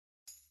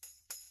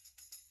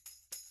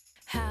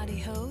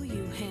Howdy-ho,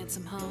 you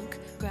handsome hunk.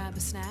 Grab a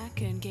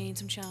snack and gain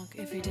some chunk.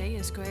 If your day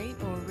is great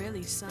or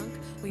really sunk,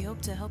 we hope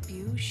to help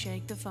you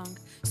shake the funk.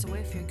 So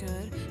if you're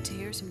good to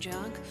hear some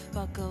junk,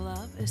 buckle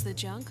up, it's the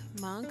Junk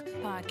Monk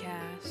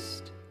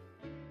Podcast.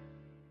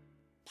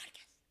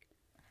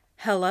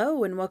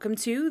 Hello and welcome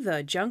to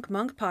the Junk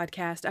Monk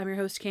Podcast. I'm your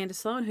host Kandyce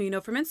Sloan, who you know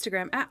from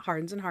Instagram at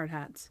Hardens and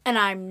Hardhats. And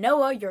I'm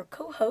Noah, your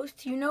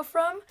co-host, who you know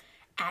from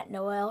at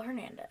Noah L.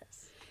 Hernandez.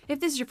 If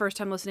this is your first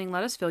time listening,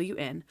 let us fill you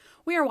in.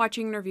 We are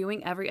watching and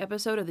reviewing every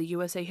episode of the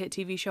USA hit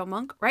TV show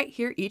Monk right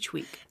here each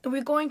week. And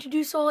we're going to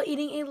do so while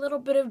eating a little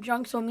bit of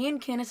junk. So me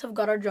and Kandyce have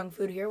got our junk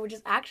food here, which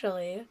is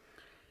actually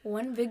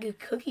one big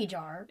cookie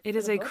jar. It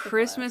is a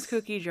Christmas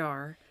cookie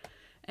jar.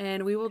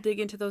 And we will dig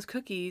into those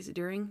cookies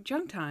during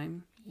junk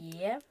time.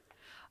 Yep.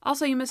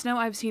 Also, you must know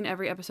I've seen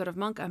every episode of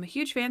Monk. I'm a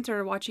huge fan,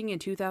 started watching in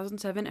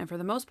 2007, and for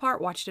the most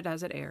part, watched it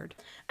as it aired.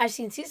 I've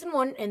seen season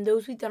 1 and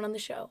those we've done on the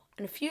show,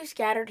 and a few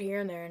scattered here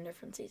and there in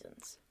different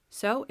seasons.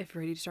 So, if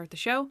you're ready to start the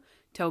show,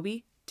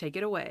 Toby, take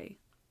it away.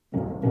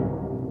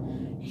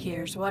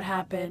 Here's what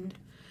happened.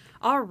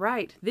 All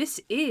right, this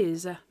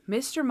is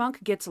Mr.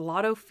 Monk Gets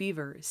Lotto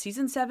Fever,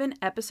 Season 7,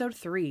 Episode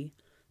 3.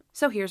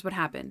 So here's what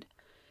happened.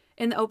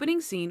 In the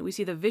opening scene, we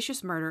see the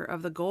vicious murder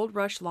of the Gold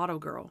Rush Lotto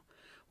girl.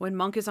 When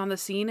Monk is on the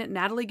scene,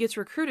 Natalie gets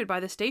recruited by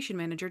the station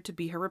manager to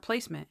be her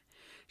replacement.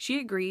 She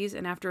agrees,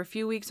 and after a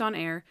few weeks on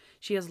air,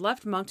 she has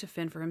left Monk to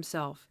fend for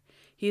himself.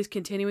 He is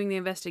continuing the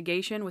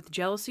investigation with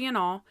jealousy and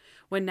all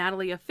when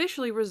Natalie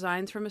officially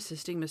resigns from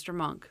assisting Mr.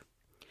 Monk.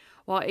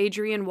 While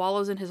Adrian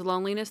wallows in his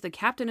loneliness, the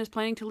captain is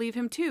planning to leave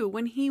him too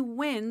when he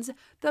wins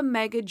the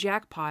mega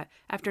jackpot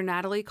after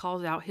Natalie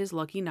calls out his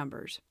lucky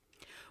numbers.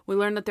 We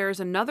learn that there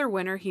is another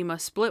winner he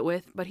must split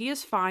with, but he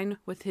is fine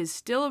with his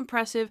still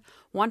impressive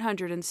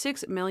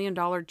 $106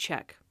 million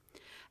check.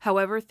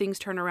 However, things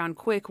turn around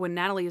quick when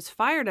Natalie is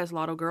fired as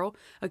Lotto Girl,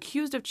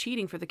 accused of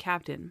cheating for the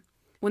captain.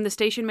 When the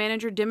station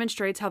manager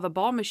demonstrates how the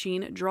ball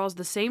machine draws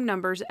the same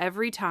numbers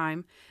every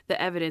time,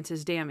 the evidence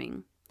is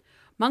damning.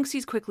 Monk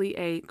sees quickly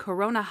a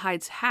Corona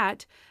Heights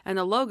hat, and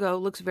the logo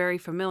looks very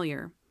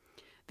familiar.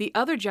 The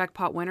other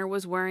jackpot winner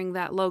was wearing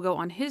that logo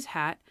on his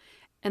hat,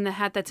 and the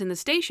hat that's in the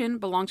station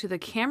belonged to the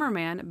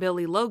cameraman,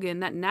 Billy Logan,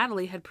 that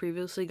Natalie had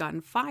previously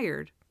gotten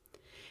fired.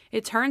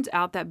 It turns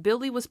out that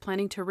Billy was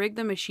planning to rig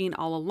the machine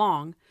all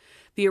along.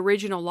 The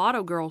original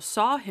Lotto girl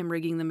saw him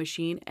rigging the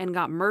machine and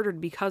got murdered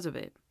because of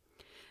it.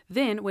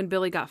 Then, when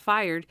Billy got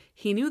fired,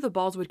 he knew the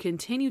balls would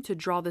continue to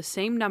draw the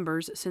same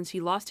numbers since he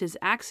lost his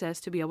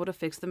access to be able to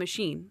fix the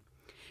machine.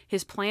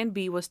 His plan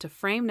B was to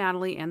frame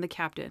Natalie and the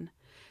captain.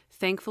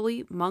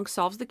 Thankfully, Monk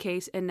solves the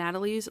case and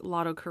Natalie's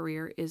Lotto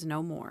career is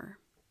no more.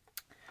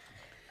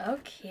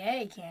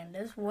 Okay,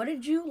 Kandyce, what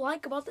did you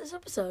like about this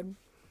episode?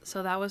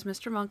 So that was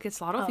Mr. Monk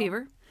Gets Lotto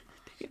Fever.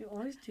 You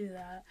always do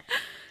that.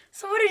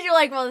 So what did you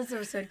like about this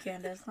episode,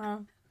 Kandyce? Huh?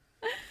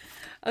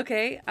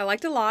 Okay, I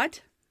liked a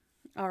lot.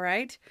 All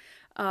right.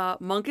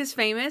 Monk is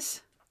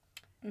famous.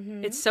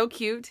 Mm-hmm. It's so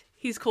cute.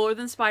 He's cooler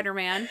than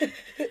Spider-Man.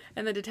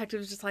 And the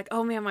detective's just like,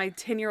 oh man, my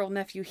 10-year-old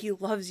nephew, he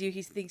loves you.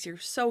 He thinks you're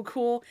so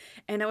cool.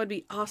 And it would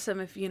be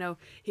awesome if,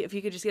 if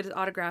you could just get his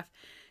autograph.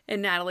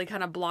 And Natalie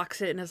kind of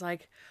blocks it and is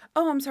like,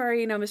 oh, I'm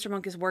sorry, Mr.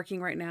 Monk is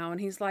working right now. And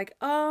he's like,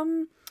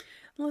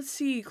 let's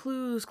see,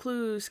 clues,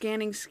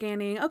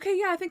 scanning. Okay,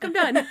 yeah, I think I'm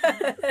done. And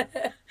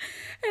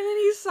then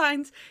he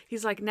signs.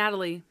 He's like,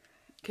 Natalie,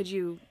 could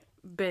you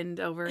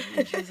bend over?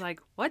 And she's like,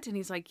 what? And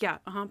he's like, yeah,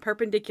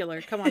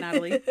 perpendicular. Come on,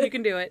 Natalie, you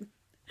can do it.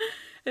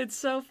 It's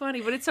so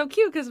funny, but it's so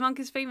cute because Monk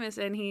is famous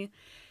and he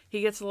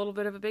gets a little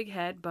bit of a big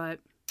head, but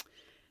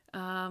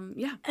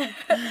yeah.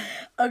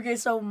 Okay,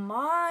 so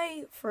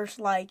my first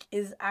like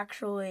is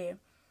actually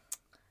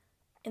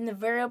in the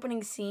very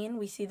opening scene,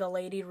 we see the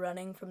lady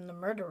running from the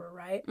murderer,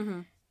 right?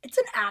 Mm-hmm. It's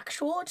an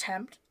actual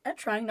attempt at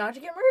trying not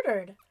to get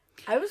murdered.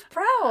 I was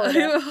proud.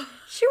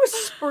 She was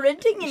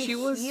sprinting in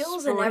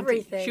heels and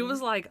everything. She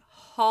was like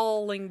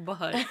hauling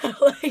butt.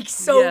 Like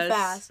so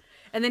fast.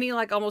 And then he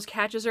like almost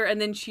catches her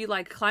and then she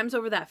like climbs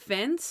over that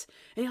fence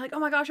and you're like, oh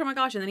my gosh.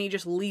 And then he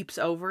just leaps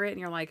over it and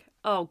you're like,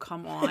 oh,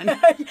 come on.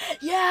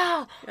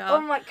 Yeah.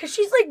 Oh my, because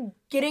she's like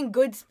getting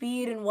good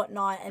speed and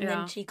whatnot. And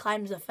then she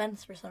climbs the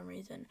fence for some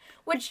reason,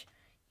 which,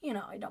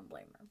 I don't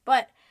blame her.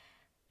 But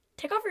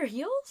take off your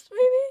heels,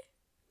 maybe?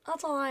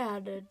 That's all I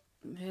had.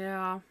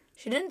 Yeah.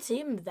 She didn't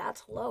seem that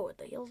slow with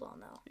the heels on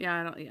though.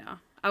 Yeah,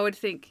 I would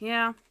think,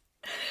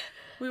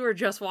 we were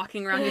just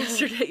walking around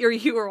yesterday, or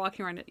you were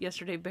walking around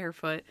yesterday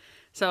barefoot.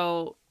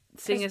 So,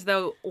 seeing as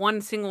though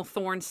one single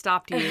thorn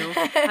stopped you,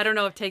 I don't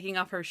know if taking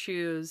off her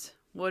shoes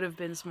would have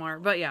been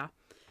smart. But yeah,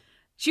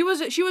 she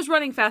was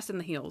running fast in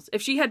the heels.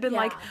 If she had been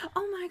like,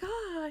 oh my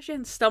gosh,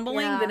 and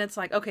stumbling, then it's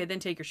like, okay, then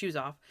take your shoes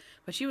off.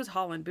 But she was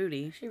hauling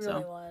booty. She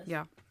really was.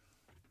 Yeah.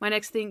 My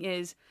next thing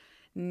is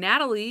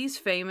Natalie's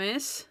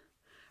famous,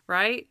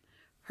 right?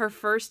 Her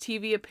first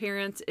TV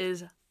appearance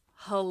is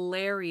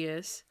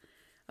hilarious.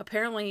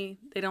 Apparently,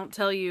 they don't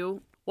tell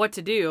you what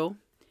to do,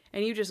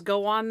 and you just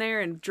go on there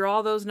and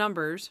draw those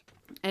numbers.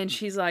 And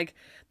she's like,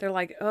 they're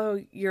like,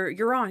 oh,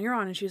 you're on.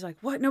 And she's like,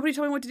 what? Nobody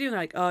told me what to do. And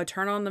they're like,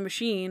 turn on the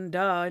machine,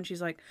 duh. And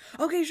she's like,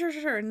 okay,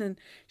 sure. And then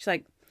she's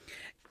like,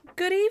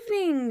 good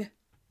evening,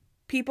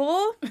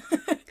 people.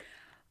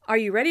 Are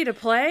you ready to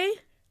play?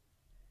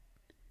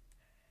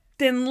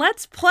 Then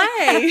let's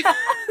play.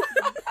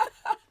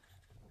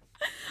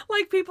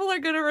 Like, people are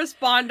going to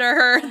respond to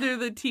her through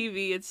the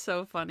TV. It's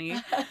so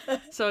funny.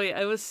 So, yeah,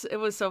 it was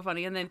so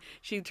funny. And then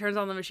she turns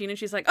on the machine and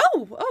she's like,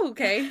 oh,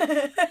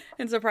 okay.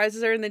 And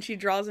surprises her. And then she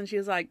draws and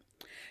she's like,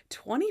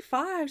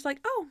 25. She's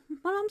like, oh,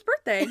 my mom's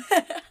birthday.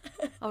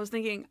 I was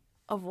thinking,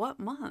 of what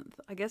month?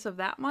 I guess of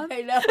that month.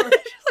 I know.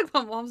 She's like,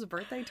 my mom's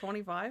birthday,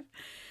 25.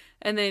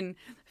 And then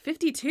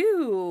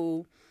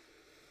 52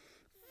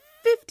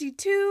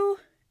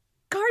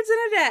 cards in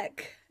a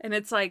deck. And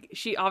it's like,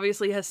 she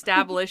obviously has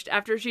established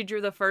after she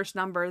drew the first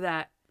number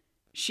that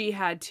she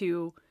had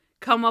to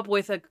come up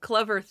with a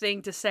clever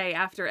thing to say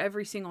after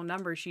every single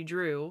number she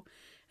drew.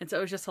 And so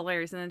it was just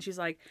hilarious. And then she's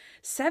like,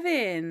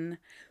 7,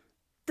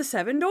 the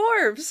 7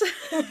 dwarves.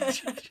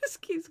 She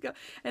just keeps going.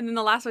 And then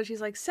the last one,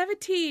 she's like,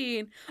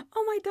 17.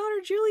 Oh, my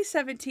daughter Julie's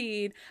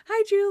 17.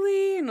 Hi,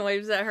 Julie. And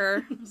waves at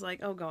her. I was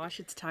like, oh gosh,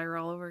 it's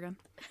Tyra all over again.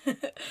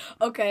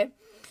 Okay.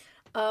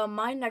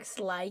 My next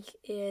like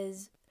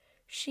is...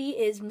 She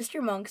is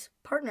Mr. Monk's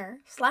partner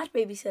 /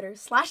 babysitter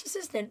 /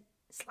 assistant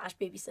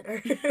 /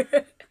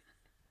 babysitter.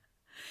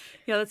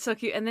 Yeah, that's so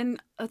cute. And then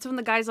that's when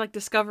the guy's like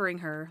discovering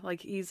her.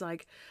 Like, he's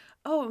like,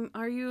 oh,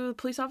 are you a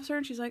police officer?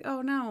 And she's like,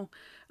 oh, no,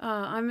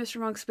 I'm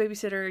Mr. Monk's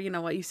babysitter. You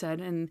know what you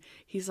said. And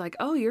he's like,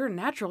 oh, you're a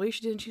natural. You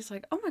should do. And she's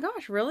like, oh my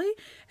gosh, really?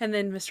 And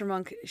then Mr.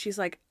 Monk, she's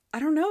like, I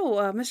don't know.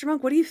 Mr.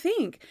 Monk, what do you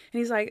think? And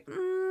he's like,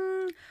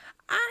 I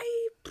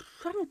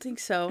don't think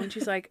so. And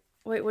she's like,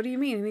 wait, what do you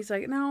mean? And he's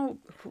like, no,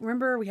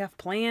 remember, we have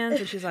plans.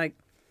 And she's like,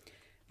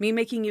 me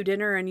making you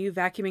dinner and you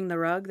vacuuming the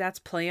rug, that's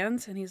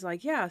plans? And he's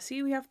like, yeah,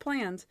 see, we have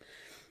plans.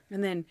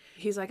 And then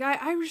he's like,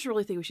 I just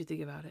really think we should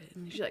think about it.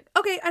 And she's like,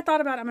 okay, I thought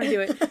about it. I'm going to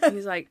do it. And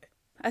he's like,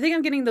 I think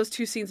I'm getting those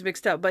two scenes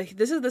mixed up. But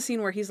this is the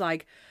scene where he's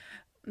like,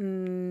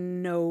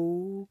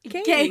 no,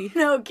 okay.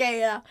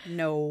 Yeah.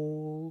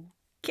 No,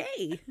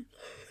 okay.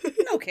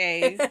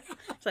 Okay.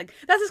 It's like,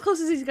 that's as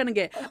close as he's going to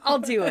get. I'll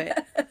do it.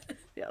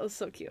 Yeah, it was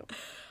so cute.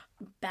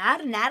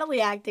 Bad Natalie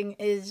acting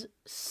is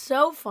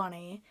so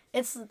funny.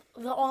 It's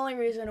the only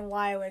reason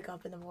why I wake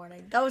up in the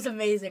morning. That was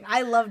amazing.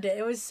 I loved it.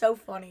 It was so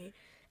funny.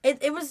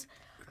 It was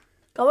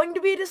going to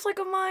be a dislike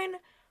of mine,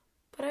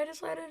 but I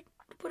decided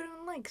to put it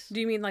in links.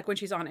 Do you mean like when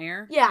she's on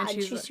air? Yeah, and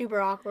she's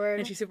super awkward.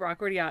 And she's super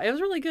awkward, yeah. It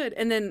was really good.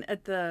 And then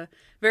at the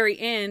very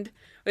end,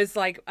 it's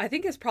like, I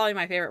think it's probably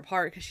my favorite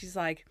part, because she's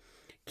like,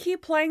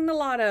 keep playing the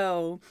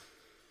lotto.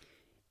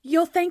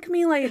 You'll thank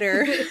me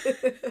later.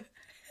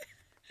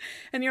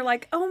 And you're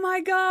like, oh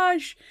my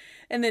gosh.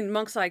 And then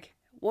Monk's like,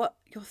 what?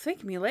 You'll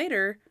thank me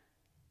later?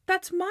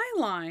 That's my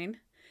line.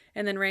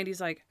 And then Randy's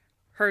like,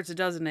 hurts,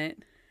 doesn't it?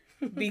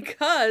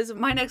 Because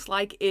my next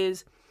like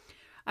is,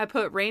 I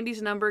put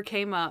Randy's number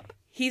came up.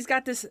 He's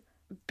got this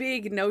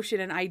big notion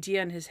and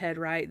idea in his head,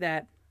 right?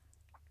 That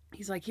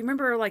he's like, you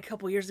remember like a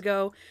couple years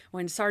ago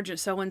when Sergeant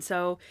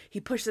so-and-so, he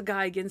pushed the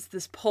guy against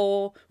this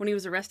pole when he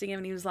was arresting him,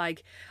 and he was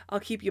like, I'll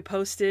keep you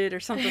posted or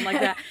something like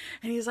that.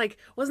 And he's like,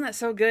 wasn't that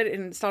so good?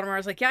 And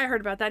Stoudemire's like, yeah, I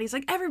heard about that. He's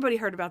like, everybody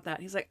heard about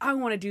that. He's like, I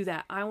want to do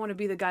that. I want to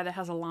be the guy that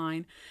has a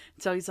line.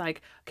 And so he's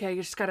like, okay,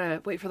 you just got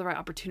to wait for the right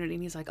opportunity.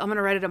 And he's like, I'm going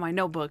to write it in my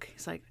notebook.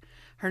 He's like,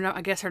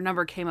 I guess her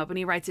number came up, and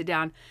he writes it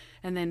down.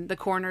 And then the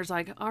coroner's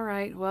like, all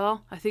right,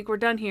 well, I think we're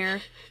done here.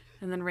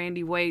 And then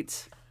Randy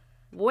waits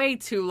way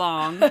too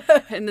long.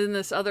 And then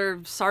this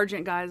other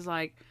sergeant guy's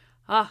like,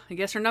 I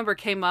guess her number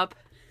came up.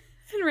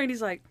 And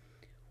Randy's like,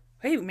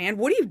 hey, man,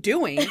 what are you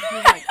doing? And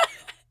he's like,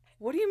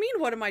 what do you mean,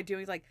 what am I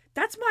doing? He's like,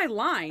 that's my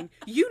line.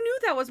 You knew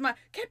that was my...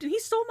 Captain, he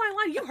stole my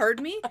line. You heard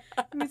me.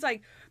 And he's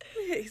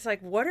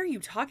like, what are you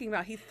talking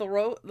about?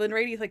 Then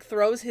Randy like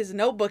throws his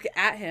notebook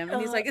at him.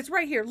 And he's like, it's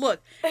right here.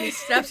 Look. And he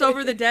steps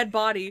over the dead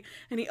body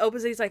and he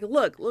opens it. He's like,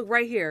 look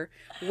right here.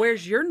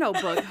 Where's your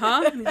notebook,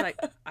 huh? And he's like,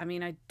 I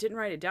mean, I didn't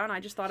write it down.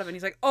 I just thought of it. And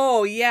he's like,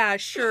 oh, yeah,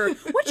 sure.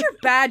 What's your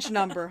badge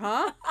number,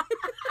 huh?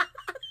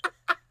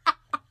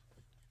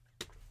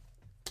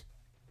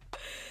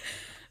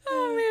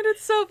 Oh, man,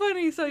 it's so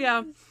funny. So,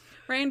 yeah,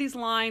 Randy's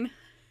line,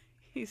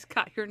 he's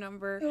got your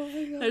number. Oh,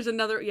 my God. There's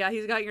another,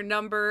 he's got your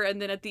number.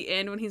 And then at the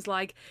end when he's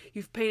like,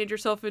 you've painted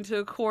yourself into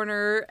a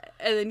corner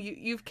and then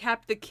you've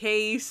capped the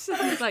case.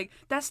 He's like,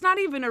 that's not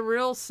even a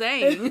real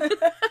saying.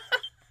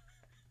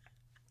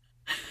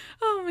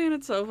 Oh, man,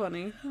 it's so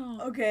funny.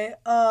 Oh. Okay,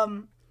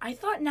 I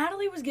thought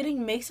Natalie was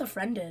getting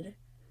makes-a-friended.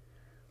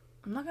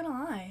 I'm not gonna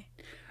lie.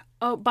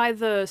 Oh, by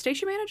the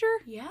station manager?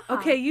 Yeah.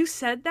 Okay, you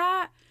said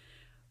that.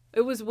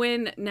 It was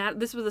when,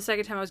 this was the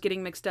second time I was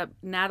getting mixed up,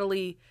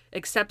 Natalie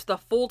accepts the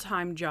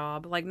full-time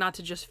job, like not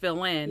to just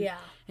fill in. Yeah.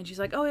 And she's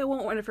like, oh, it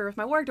won't interfere with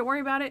my work, don't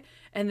worry about it.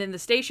 And then the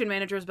station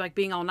manager is like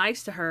being all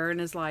nice to her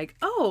and is like,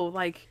 oh,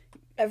 like...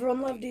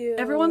 Everyone loved you.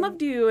 Everyone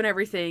loved you and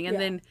everything. And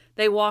then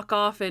they walk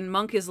off and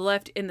Monk is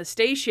left in the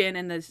station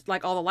and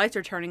like all the lights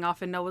are turning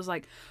off and Noah's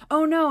like,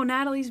 oh no,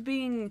 Natalie's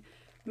being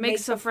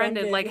makes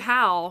offended. Like,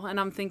 how? And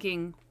I'm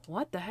thinking,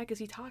 what the heck is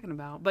he talking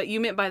about? But you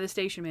meant by the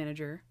station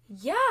manager.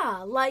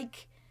 Yeah,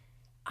 like,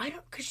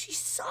 because she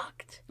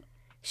sucked.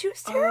 She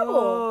was terrible.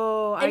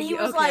 Oh, and he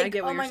was like,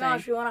 oh my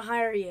gosh, we want to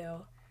hire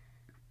you.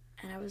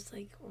 And I was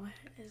like, what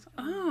is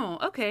going on?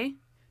 Oh, okay.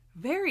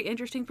 Very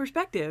interesting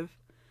perspective.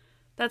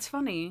 That's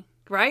funny,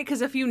 right?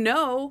 Because if you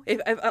know,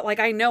 if like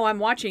I know I'm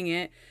watching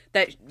it,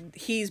 that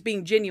he's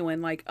being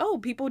genuine, like, oh,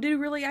 people do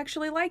really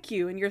actually like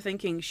you. And you're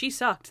thinking, she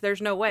sucked.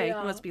 There's no way.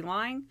 Yeah. He must be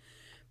lying.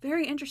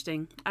 Very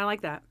interesting. I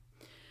like that.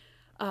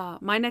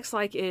 My next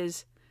like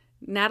is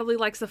Natalie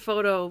likes the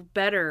photo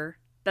better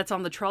that's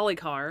on the trolley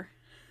car.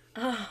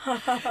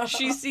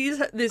 She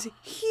sees this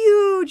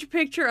huge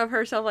picture of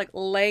herself like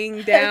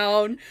laying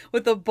down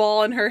with the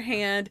ball in her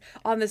hand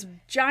on this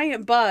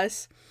giant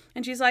bus,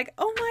 and she's like,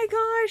 oh my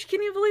gosh,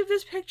 can you believe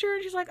this picture?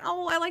 And she's like,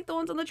 oh, I like the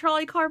ones on the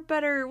trolley car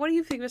better. What do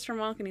you think, Mr.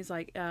 Monk? And he's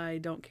like, I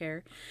don't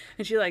care.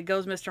 And she like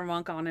goes Mr.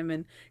 Monk on him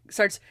and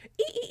starts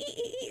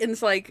and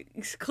it's like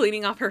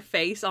cleaning off her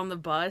face on the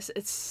bus.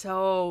 It's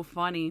so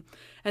funny.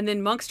 And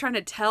then Monk's trying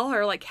to tell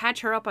her, like,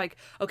 catch her up, like,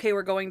 okay,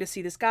 we're going to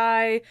see this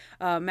guy,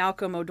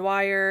 Malcolm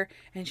O'Dwyer.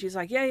 And she's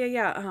like,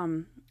 yeah,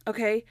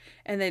 okay.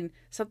 And then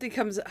something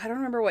comes, I don't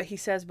remember what he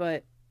says,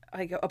 but,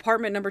 like,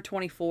 apartment number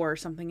 24 or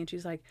something. And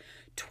she's like,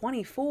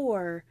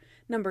 24,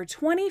 number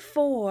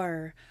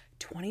 24.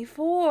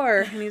 24.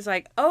 And he's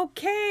like,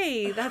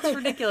 okay, that's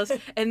ridiculous.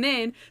 And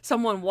then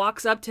someone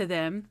walks up to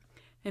them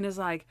and is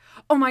like,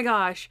 oh my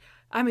gosh,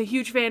 I'm a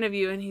huge fan of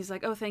you. And he's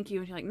like, oh, thank you.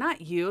 And she's like,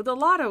 not you, the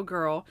Lotto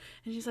girl.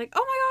 And she's like,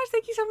 oh my gosh,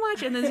 thank you so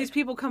much. And then these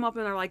people come up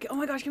and they're like, oh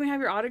my gosh, can we have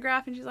your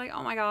autograph? And she's like,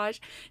 oh my gosh.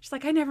 She's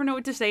like, I never know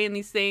what to say in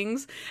these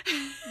things.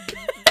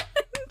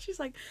 She's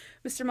like,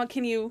 Mr. Monk,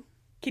 can you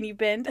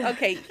bend?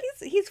 Okay,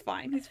 he's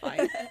fine. He's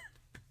fine.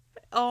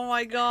 Oh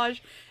my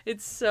gosh.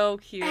 It's so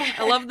cute.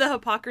 I love the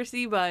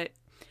hypocrisy, but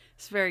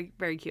it's very,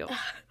 very cute.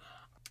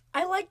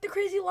 I like the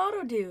crazy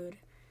Lotto dude.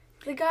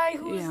 The guy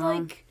who's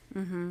like...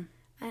 Mm-hmm.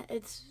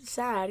 It's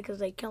sad because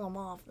they kill him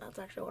off. That's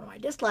actually one of my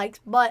dislikes.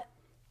 But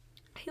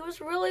he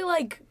was really,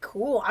 like,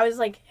 cool. I was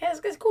like, hey, this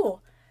guy's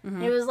cool.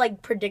 Mm-hmm. He was,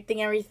 like,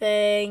 predicting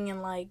everything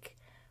and, like,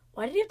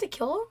 why did he have to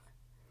kill him?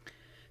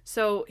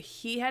 So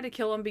he had to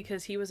kill him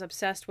because he was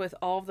obsessed with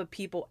all of the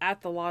people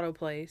at the Lotto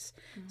place.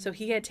 Mm-hmm. So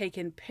he had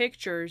taken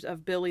pictures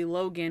of Billy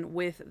Logan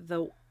with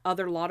the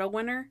other Lotto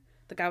winner,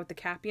 the guy with the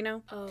cap, you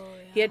know? Oh,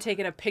 yeah. He had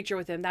taken a picture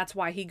with him. That's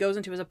why he goes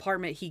into his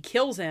apartment, he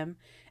kills him,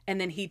 and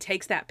then he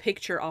takes that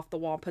picture off the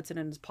wall and puts it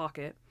in his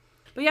pocket.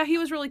 But yeah, he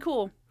was really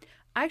cool.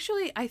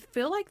 Actually, I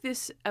feel like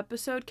this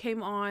episode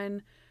came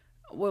on,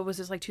 what was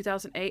this, like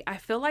 2008? I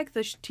feel like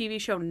the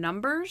TV show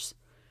Numbers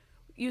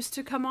used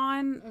to come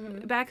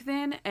on back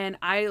then, and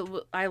I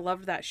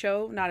loved that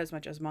show. Not as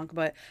much as Monk,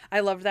 but I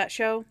loved that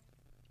show.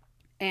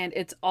 And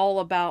it's all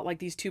about, like,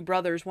 these two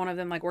brothers. One of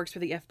them, like, works for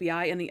the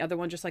FBI, and the other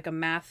one just, like, a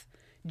math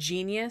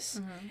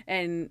genius.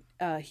 And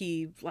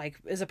he, like,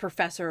 is a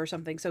professor or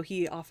something. So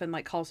he often,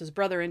 like, calls his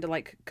brother in to,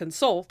 like,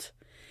 consult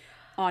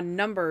on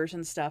numbers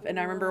and stuff. And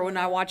I remember when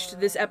I watched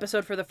this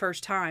episode for the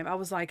first time, I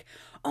was like,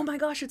 oh my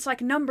gosh, it's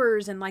like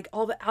Numbers, and, like,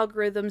 all the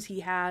algorithms he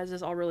has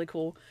is all really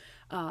cool.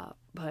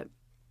 But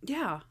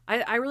yeah,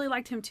 I really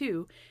liked him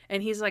too.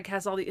 And he's like,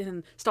 has all the,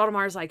 and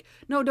Stottlemeyer's like,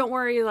 no, don't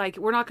worry. Like,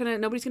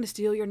 nobody's going to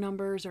steal your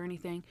numbers or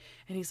anything.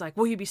 And he's like,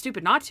 well, you'd be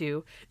stupid not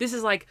to. This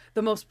is like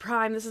the most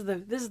prime. This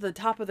is the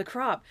top of the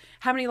crop.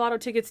 How many Lotto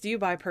tickets do you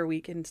buy per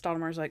week? And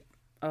Stottlemeyer's like,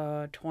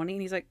 20.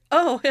 And he's like,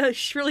 oh,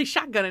 really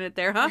shotgunning it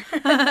there, huh?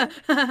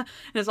 And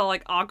it's all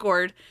like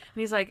awkward.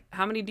 And he's like,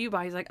 how many do you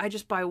buy? He's like, I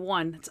just buy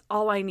one. That's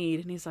all I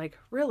need. And he's like,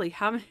 really?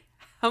 How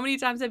many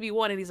times have you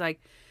won? And he's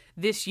like,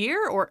 this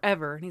year or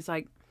ever? And he's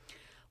like,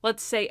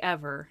 let's say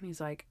ever. And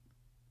he's like,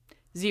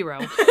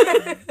 0.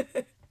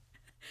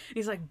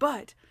 He's like,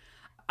 but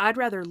I'd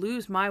rather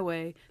lose my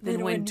way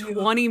than win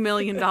 $20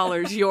 million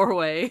your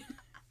way.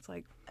 It's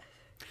like,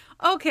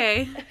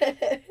 okay.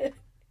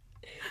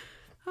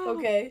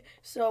 Okay,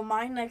 so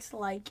my next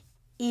like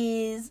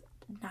is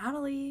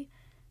Natalie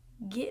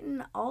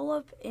getting all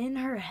up in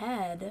her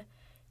head.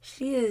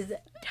 She is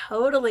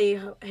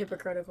totally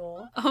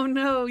hypocritical. Oh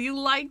no, you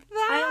liked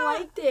that? I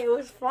liked it. It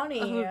was funny.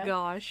 Oh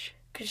gosh.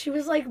 Because she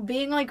was like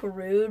being like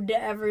rude to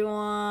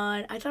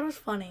everyone. I thought it was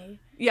funny.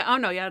 Yeah, oh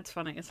no, yeah, it's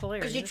funny. It's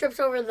hilarious. Because she trips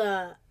over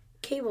the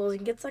cables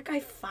and gets that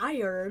guy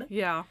fired.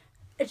 Yeah.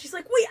 And she's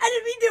like, wait,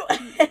 I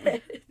didn't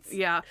mean to.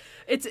 Yeah.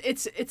 It's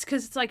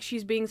because it's like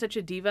she's being such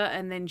a diva,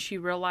 and then she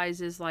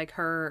realizes like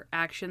her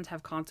actions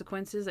have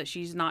consequences, that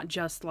she's not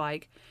just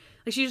like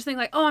she just thinks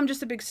like, oh, I'm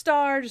just a big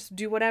star, just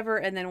do whatever.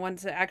 And then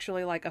once it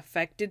actually like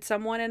affected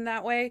someone in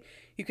that way,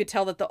 you could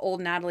tell that the old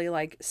Natalie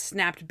like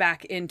snapped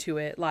back into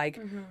it. Like,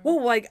 whoa,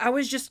 like I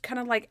was just kind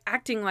of like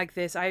acting like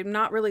this. I'm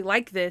not really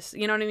like this.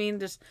 You know what I mean?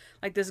 Just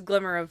like this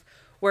glimmer of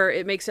where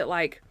it makes it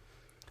like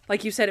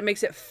you said, it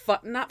makes it fun,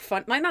 not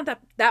fun. Like, not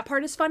that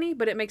part is funny,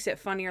 but it makes it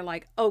funnier.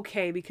 Like,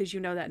 okay, because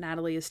you know that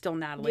Natalie is still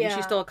Natalie. Yeah.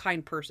 She's still a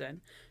kind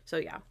person. So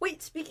yeah.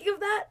 Wait, speaking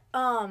of that,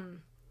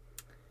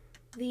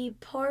 the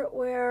part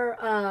where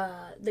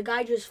the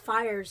guy just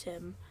fires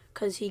him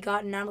because he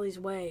got in Natalie's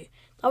way.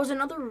 That was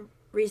another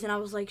reason I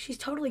was like, she's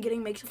totally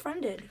getting makes a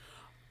friended.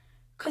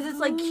 Because it's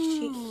like,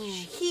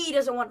 he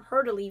doesn't want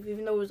her to leave,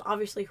 even though it was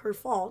obviously her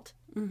fault.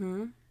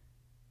 Mm-hmm.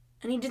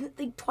 And he didn't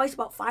think twice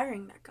about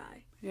firing that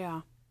guy.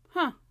 Yeah.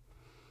 Huh.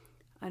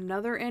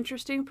 Another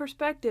interesting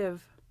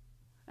perspective.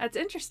 That's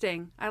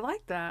interesting. I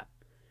like that.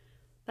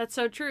 That's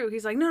so true.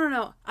 He's like,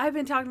 no. I've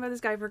been talking about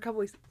this guy for a couple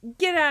weeks.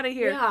 Get out of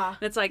here. Yeah.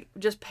 And it's like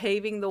just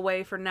paving the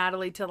way for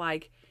Natalie to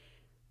like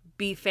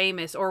be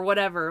famous or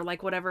whatever.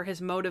 Like whatever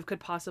his motive could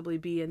possibly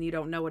be and you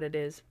don't know what it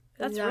is.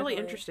 That's really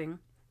interesting.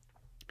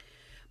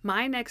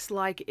 My next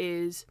like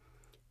is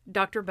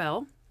Dr.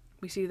 Bell.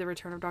 We see the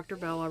return of Dr.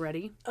 Bell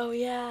already. Oh,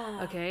 yeah.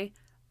 Okay.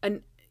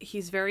 And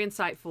he's very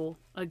insightful.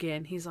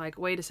 Again, he's like,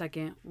 wait a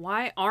second.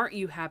 Why aren't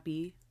you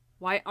happy?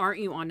 Why aren't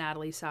you on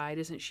Natalie's side?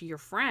 Isn't she your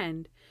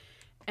friend?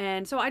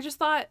 And so I just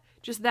thought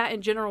just that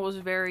in general was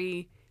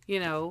very,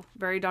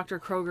 very Dr.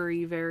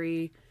 Kroger-y,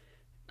 very,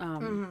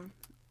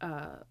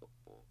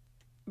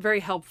 very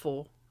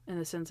helpful in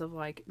the sense of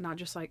like, not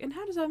just like, and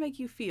how does that make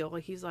you feel?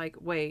 Like, he's like,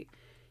 wait,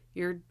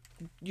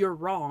 you're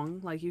wrong.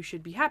 Like, you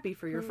should be happy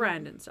for your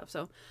friend and stuff.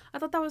 So I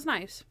thought that was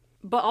nice.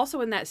 But also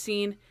in that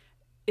scene,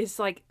 it's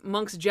like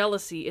Monk's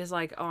jealousy is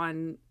like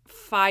on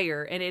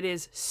fire and it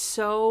is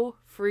so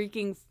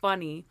freaking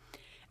funny.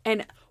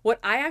 And what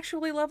I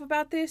actually love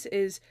about this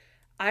is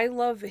I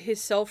love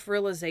his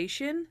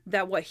self-realization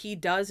that what he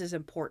does is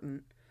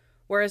important.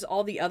 Whereas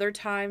all the other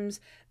times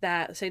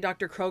that, say,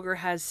 Dr. Kroger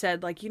has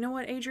said, like, you know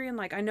what, Adrian,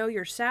 like, I know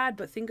you're sad,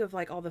 but think of,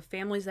 like, all the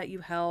families that you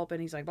help. And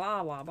he's like,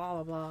 blah, blah, blah,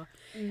 blah, blah.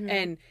 Mm-hmm.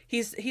 And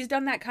he's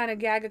done that kind of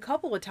gag a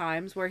couple of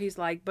times where he's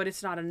like, but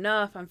it's not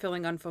enough. I'm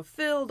feeling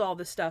unfulfilled, all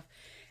this stuff.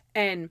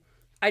 And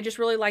I just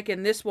really like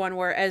in this one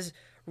where as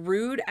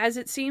rude as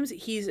it seems,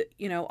 he's,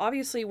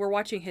 obviously we're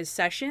watching his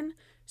session.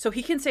 So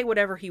he can say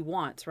whatever he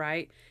wants,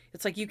 right?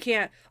 It's like you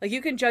can't, like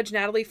you can judge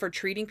Natalie for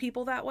treating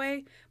people that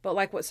way, but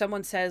like what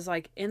someone says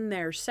like in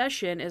their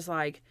session is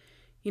like,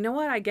 you know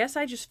what, I guess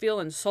I just feel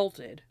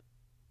insulted,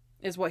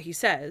 is what he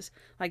says.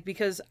 Like,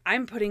 because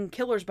I'm putting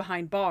killers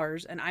behind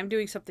bars and I'm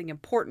doing something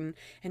important,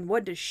 and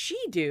what does she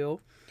do?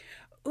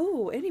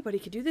 Ooh, anybody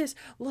could do this.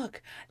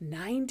 Look,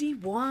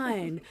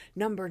 91,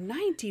 number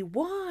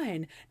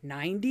 91,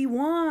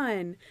 91.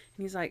 And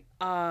he's like,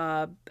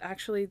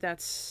 actually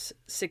that's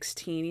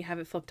 16. You have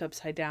it flipped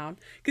upside down.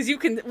 Because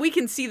we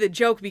can see the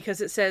joke because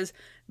it says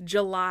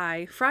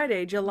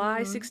Friday,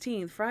 July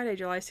 16th, Friday,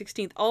 July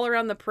 16th, all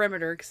around the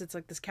perimeter because it's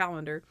like this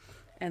calendar.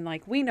 And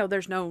like, we know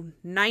there's no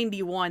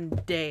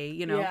 91 day,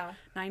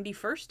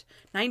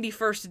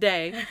 91st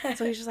day.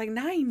 So he's just like,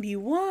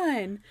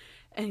 91.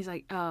 And he's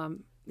like,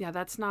 yeah,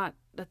 that's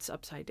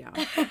upside down.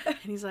 And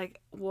he's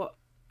like, what?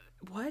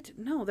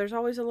 No, there's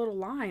always a little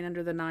line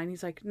under the 9.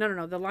 He's like,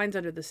 no, the line's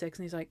under the 6.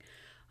 And he's like,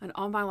 in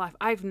all my life,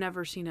 I've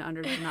never seen it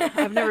under the 9.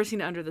 I've never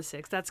seen it under the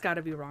 6. That's got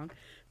to be wrong.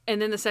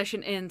 And then the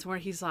session ends where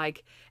he's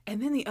like,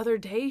 and then the other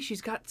day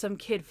she's got some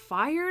kid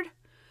fired.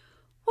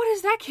 What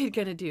is that kid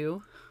going to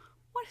do?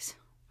 What is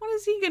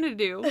he going to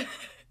do?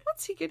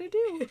 What's he going to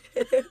do?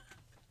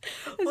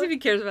 As if he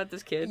cares about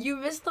this kid. You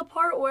missed the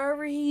part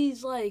wherever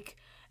he's like,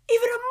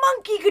 even a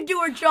monkey could do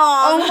her job.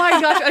 Oh my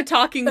gosh, a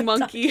talking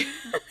monkey.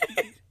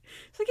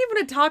 It's like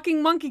even a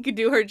talking monkey could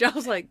do her job. I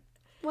was like,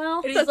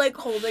 well. And he's like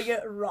holding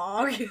it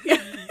wrong.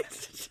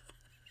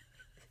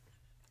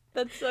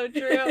 That's so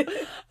true.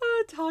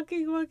 Oh, a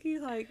talking monkey,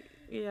 like,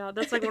 yeah,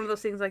 that's like one of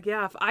those things like,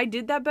 yeah, if I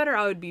did that better,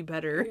 I would be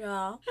better.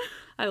 Yeah.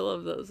 I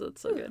love those. That's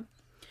so good.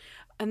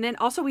 And then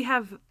also we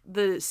have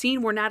the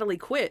scene where Natalie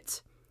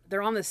quits.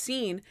 They're on the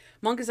scene.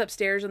 Monk is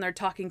upstairs and they're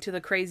talking to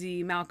the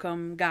crazy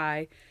Malcolm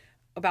guy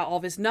about all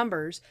of his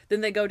numbers.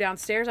 Then they go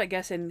downstairs, I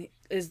guess, and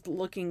is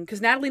looking,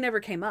 because Natalie never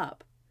came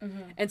up.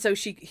 Mm-hmm. And so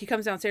he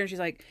comes downstairs and she's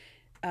like,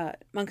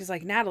 Monk is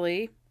like,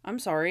 Natalie, I'm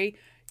sorry.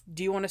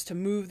 Do you want us to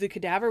move the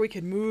cadaver? We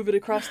could move it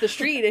across the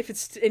street if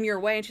it's in your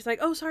way. And she's like,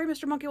 oh, sorry,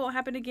 Mr. Monk, it won't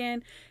happen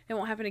again. It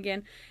won't happen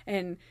again.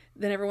 And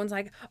then everyone's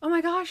like, oh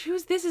my gosh,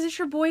 who's this? Is this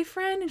your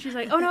boyfriend? And she's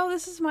like, oh no,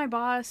 this is my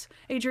boss,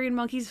 Adrian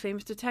Monk. He's a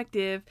famous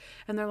detective.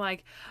 And they're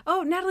like,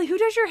 oh, Natalie, who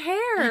does your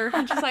hair?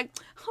 And she's like,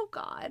 oh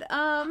God.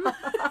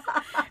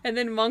 And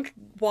then Monk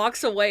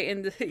walks away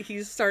and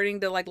he's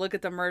starting to like look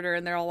at the murder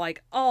and they're all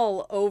like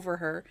all over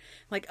her.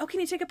 Like, oh, can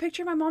you take a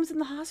picture? My mom's in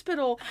the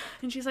hospital.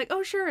 And she's like,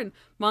 oh, sure. And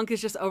Monk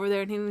is just over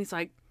there and he's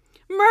like,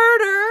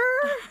 murder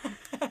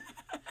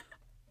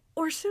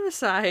or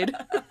suicide.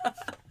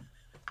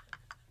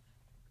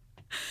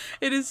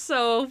 It is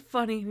so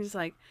funny. He's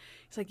like,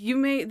 you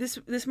may,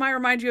 this might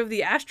remind you of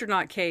the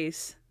astronaut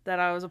case that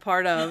I was a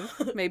part of.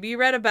 Maybe you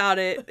read about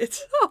it.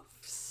 It's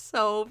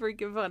so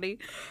freaking funny.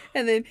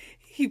 And then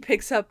he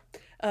picks up,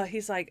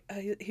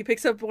 he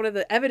picks up one of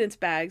the evidence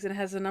bags and it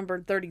has the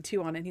number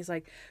 32 on it. And he's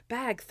like,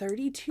 bag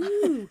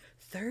 32,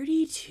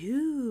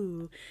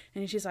 32.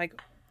 And she's like,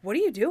 what are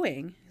you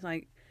doing? He's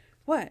like,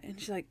 what? And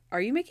she's like,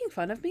 are you making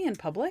fun of me in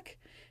public?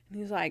 And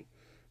he's like,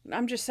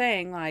 I'm just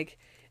saying, like,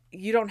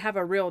 you don't have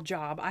a real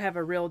job. I have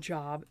a real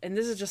job. And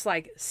this is just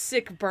like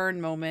sick burn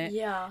moment.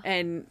 Yeah.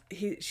 And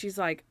she's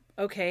like,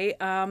 okay,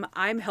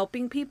 I'm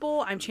helping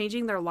people. I'm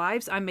changing their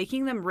lives. I'm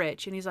making them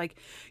rich. And he's like,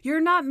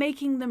 you're not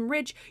making them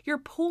rich. You're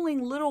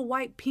pulling little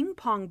white ping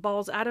pong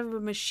balls out of a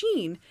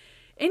machine.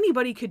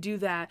 Anybody could do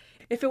that.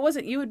 If it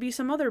wasn't you, it'd be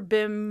some other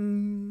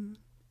bim.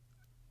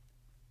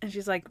 And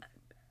she's like,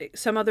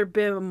 some other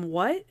bim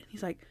what?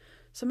 He's like,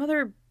 some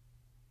other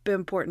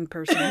important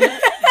person.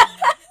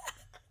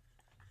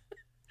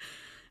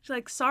 She's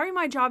like, sorry,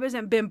 my job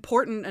isn't been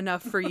important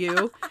enough for you.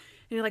 And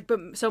you're like, but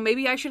so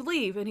maybe I should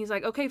leave. And he's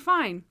like, okay,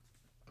 fine.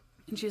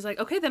 And she's like,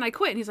 okay, then I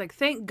quit. And he's like,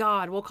 thank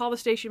God. We'll call the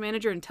station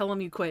manager and tell him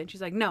you quit. And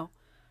she's like, no,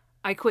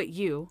 I quit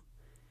you.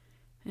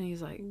 And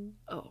he's like,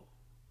 oh.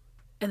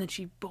 And then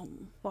she,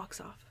 boom,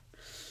 walks off.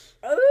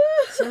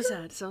 So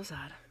sad, so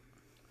sad.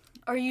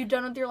 Are you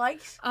done with your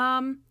likes?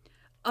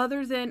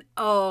 Other than,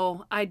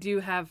 I do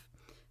have,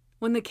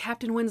 when the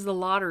captain wins the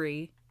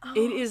lottery,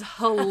 it is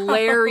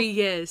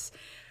hilarious.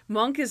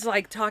 Monk is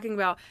like talking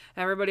about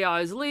everybody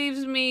always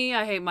leaves me.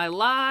 I hate my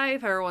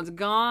life. Everyone's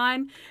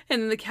gone.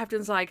 And then the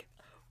captain's like,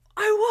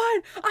 I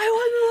won the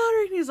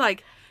lottery. And he's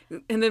like,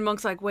 and then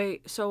Monk's like,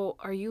 wait, so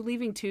are you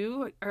leaving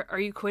too? Are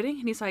you quitting?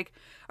 And he's like,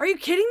 are you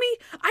kidding me?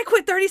 I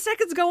quit 30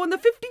 seconds ago when the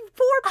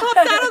 54 popped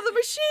out of the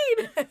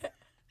machine.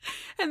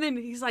 And then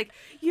he's like,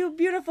 you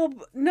beautiful,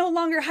 no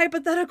longer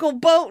hypothetical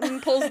boat, and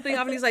pulls the thing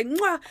off, and he's like,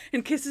 mwah,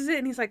 and kisses it.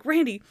 And he's like,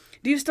 Randy,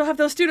 do you still have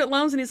those student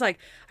loans? And he's like,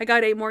 I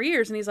got 8 more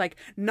years. And he's like,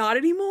 not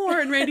anymore.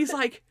 And Randy's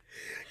like,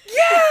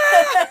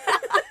 yeah!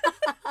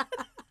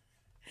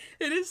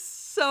 It is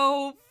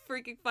so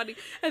freaking funny.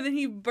 And then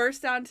he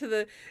bursts down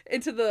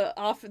into the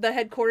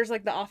headquarters,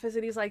 like the office,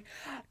 and he's like,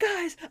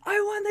 guys,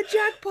 I won the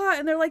jackpot.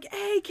 And they're like,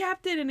 hey,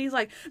 Captain. And he's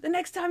like, the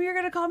next time you're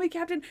gonna call me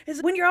Captain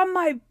is when you're on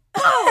my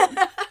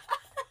boat.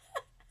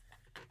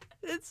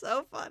 It's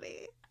so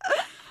funny.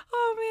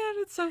 Oh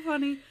man, it's so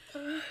funny.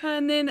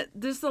 And then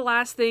this, the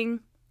last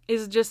thing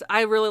is just,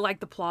 I really like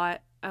the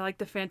plot. I like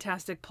the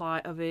fantastic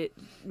plot of it.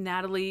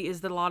 Natalie is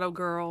the lotto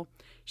girl.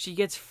 She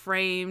gets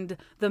framed.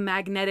 The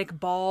magnetic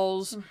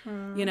balls,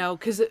 you know,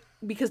 because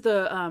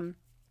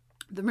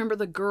remember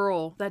the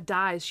girl that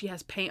dies, she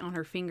has paint on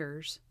her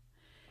fingers.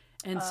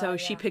 And so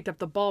she picked up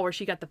the ball where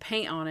she got the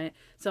paint on it.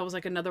 So it was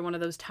like another one of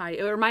those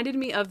It reminded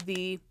me of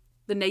the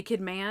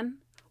Naked Man.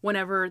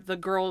 Whenever the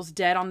girl's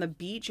dead on the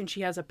beach and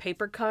she has a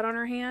paper cut on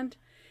her hand,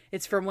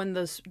 it's from when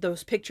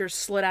those pictures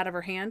slid out of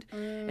her hand.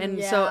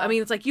 So, I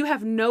mean, it's like you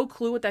have no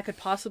clue what that could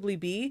possibly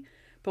be.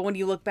 But when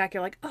you look back,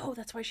 you're like, oh,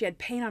 that's why she had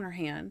paint on her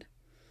hand.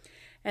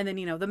 And then,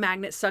 you know, the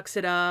magnet sucks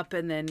it up.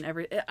 And then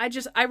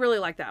I really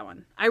like that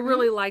one. I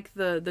really like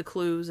the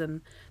clues and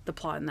the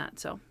plot in that.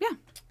 So, yeah.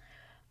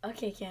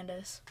 Okay,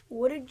 Kandyce.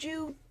 What did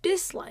you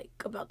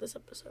dislike about this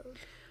episode?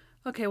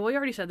 Okay, well, you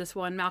already said this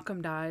one.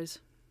 Malcolm dies.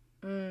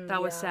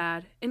 That was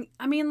sad. And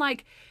I mean,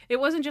 like, it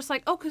wasn't just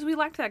like, oh, because we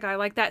liked that guy.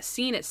 Like, that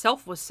scene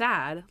itself was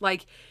sad.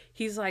 Like,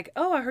 he's like,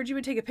 oh, I heard you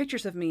would take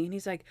pictures of me. And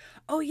he's like,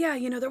 oh, yeah,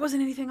 you know, there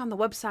wasn't anything on the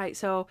website.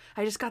 So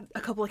I just got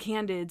a couple of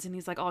candids. And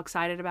he's like all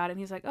excited about it. And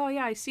he's like, oh,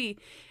 yeah, I see.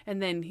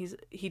 And then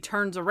he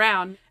turns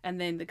around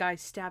and then the guy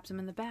stabs him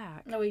in the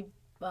back. No, he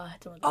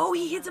hits him with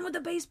he hits him with the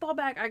baseball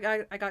bat.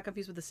 I got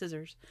confused with the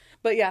scissors.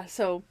 But yeah,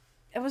 so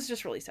it was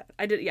just really sad.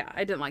 I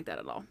didn't like that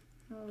at all.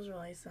 It was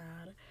really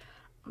sad.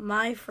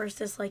 My first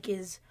dislike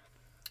is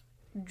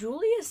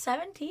Julia's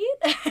 17.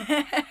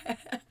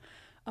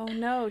 Oh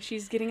no,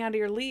 she's getting out of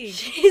your league.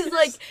 She's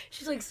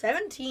like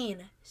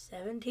 17.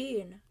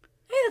 17.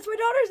 Hey, that's my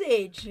daughter's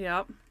age.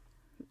 Yep.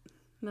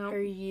 No. Are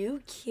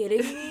you kidding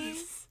me?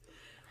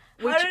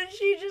 How did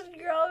she just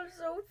grow up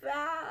so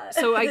fast?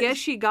 So I guess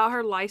she got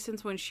her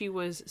license when she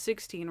was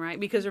 16, right?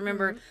 Because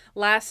remember,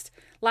 last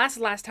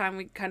time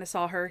we kind of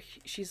saw her,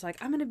 she's like,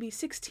 I'm going to be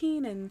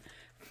 16 in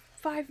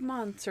 5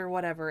 months or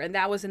whatever. And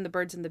that was in The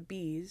Birds and the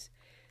Bees.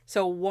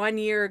 So 1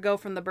 year ago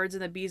from The Birds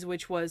and the Bees,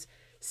 which was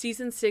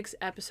season 6,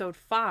 episode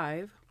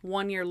 5.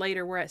 1 year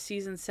later, we're at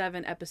season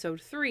 7,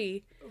 episode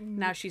 3.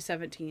 Now she's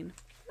 17.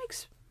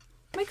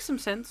 Makes some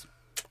sense.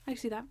 I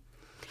see that.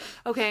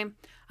 Okay,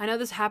 I know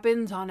this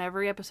happens on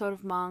every episode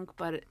of Monk,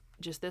 but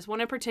just this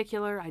one in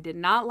particular, I did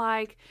not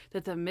like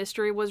that the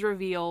mystery was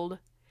revealed.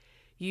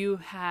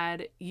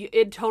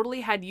 It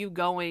totally had you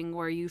going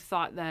where you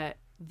thought that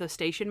the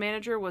station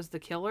manager was the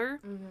killer.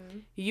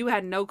 You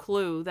had no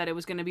clue that it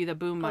was going to be the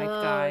boom mic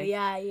guy.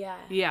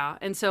 Yeah.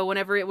 And so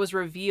whenever it was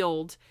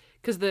revealed,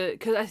 because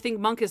I think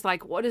Monk is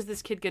like, what is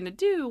this kid going to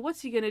do?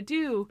 What's he going to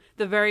do?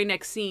 The very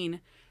next scene,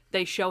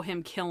 they show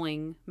him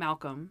killing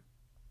Malcolm.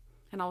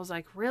 And I was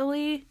like,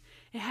 really?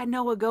 It had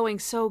Noah going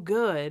so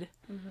good.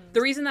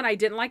 The reason that I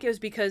didn't like it was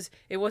because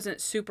it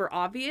wasn't super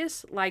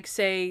obvious. Like,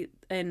 say,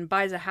 in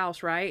Buys a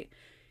House, right?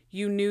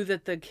 You knew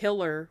that the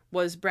killer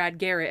was Brad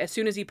Garrett. As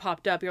soon as he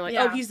popped up, you're like,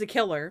 oh, he's the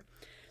killer.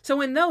 So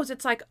in those,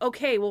 it's like,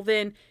 okay, well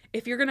then,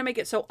 if you're going to make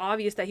it so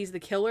obvious that he's the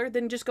killer,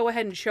 then just go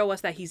ahead and show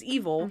us that he's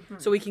evil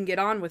so we can get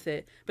on with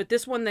it. But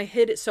this one, they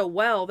hid it so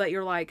well that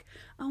you're like,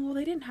 oh, well,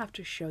 they didn't have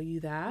to show you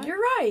that. You're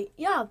right.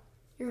 Yeah,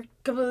 you're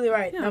completely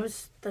right. Yeah.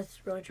 That's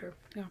really true.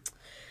 Yeah.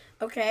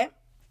 Okay.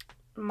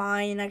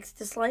 My next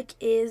dislike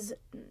is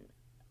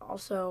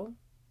also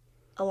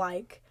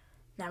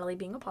Natalie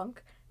being a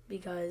punk.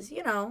 because,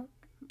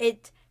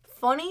 it's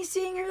funny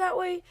seeing her that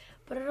way,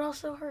 but it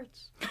also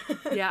hurts.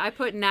 Yeah, I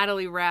put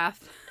Natalie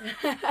Wrath.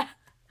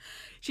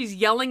 She's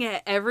yelling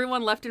at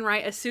everyone left and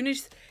right as soon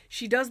as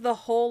she does the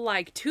whole,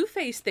 like,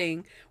 Two-Face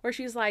thing where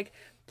she's like,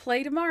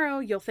 play tomorrow,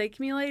 you'll thank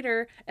me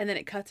later. And then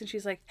it cuts and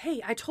she's like,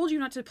 hey, I told you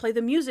not to play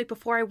the music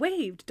before I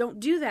waved. Don't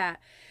do that.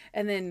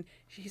 And then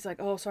she's like,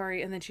 oh,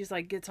 sorry. And then she's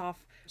like, gets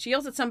off. She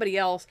yells at somebody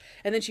else.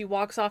 And then she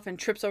walks off and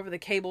trips over the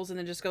cables and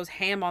then just goes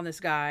ham on this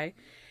guy.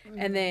 Mm-hmm.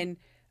 And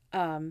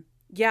then,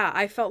 yeah,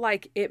 I felt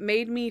like it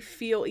made me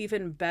feel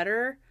even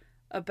better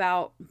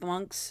about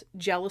Monk's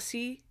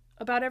jealousy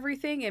about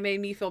everything. It made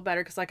me feel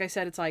better because, like I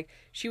said, it's like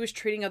she was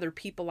treating other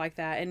people like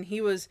that. And he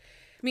was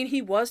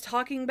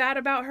talking bad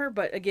about her,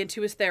 but again,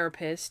 to his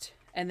therapist,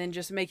 and then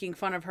just making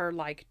fun of her,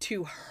 like,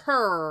 to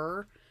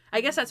her.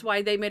 I guess that's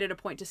why they made it a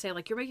point to say,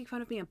 like, you're making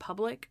fun of me in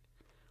public.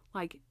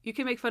 Like, you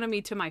can make fun of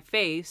me to my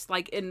face,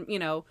 like, in,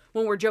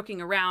 when we're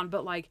joking around,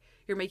 but, like,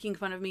 you're making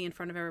fun of me in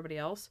front of everybody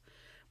else.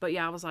 But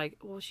yeah, I was like,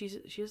 well, she's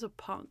a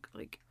punk.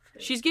 Like,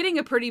 she's getting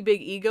a pretty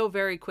big ego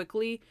very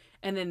quickly.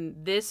 And then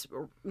this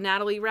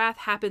Natalie Wrath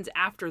happens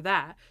after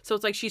that. So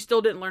it's like she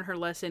still didn't learn her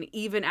lesson,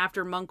 even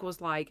after Monk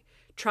was, like,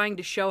 trying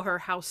to show her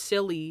how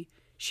silly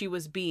she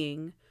was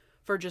being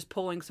for just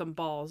pulling some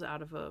balls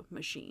out of a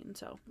machine.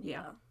 So,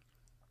 yeah.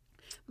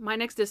 My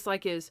next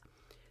dislike is,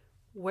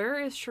 where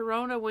is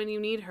Sharona when you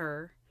need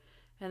her?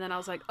 And then I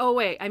was like, oh,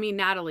 wait, I mean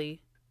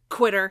Natalie.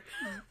 Quitter.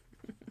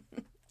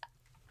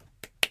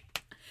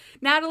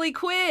 Natalie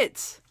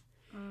quits.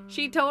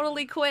 She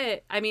totally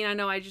quit. I mean, I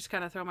know I just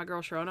kind of throw my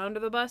girl Sharona under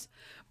the bus,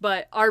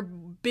 but our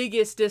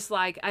biggest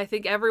dislike, I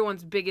think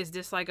everyone's biggest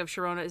dislike of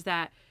Sharona is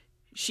that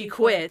she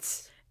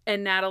quits.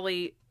 And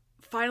Natalie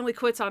finally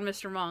quits on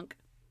Mr. Monk.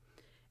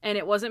 And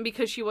it wasn't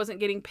because she wasn't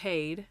getting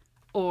paid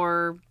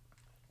or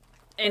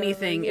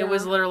anything. Yeah. It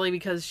was literally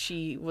because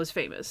she was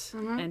famous.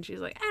 Mm-hmm. And she's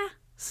like,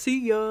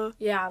 see ya.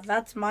 Yeah,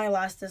 that's my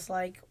last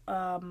dislike.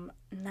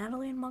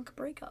 Natalie and Monk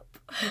break up.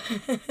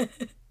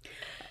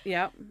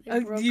 Yeah.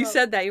 You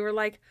said that. You were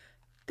like,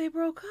 they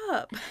broke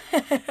up.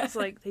 It's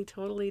like, they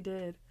totally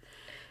did.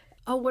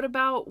 Oh, what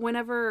about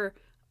whenever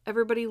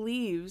everybody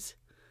leaves?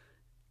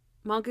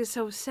 Monk is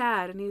so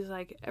sad, and he's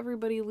like,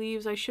 everybody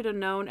leaves. I should have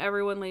known.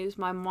 Everyone leaves.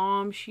 My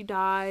mom, she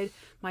died.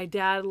 My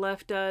dad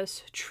left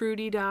us.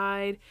 Trudy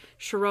died.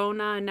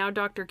 Sharona, and now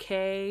Dr.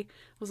 K.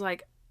 Was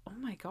like, oh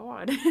my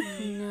God.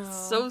 No.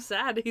 So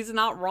sad. He's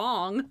not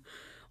wrong.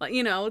 Like,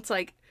 it's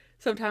like,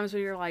 sometimes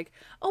when you're like,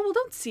 oh, well,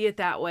 don't see it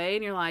that way.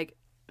 And you're like,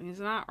 he's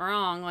not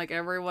wrong. Like,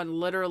 everyone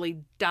literally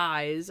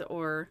dies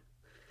or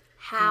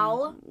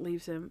Hal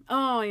leaves him.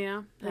 Oh,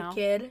 yeah. The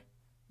kid.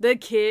 The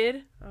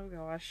kid. Oh,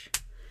 gosh.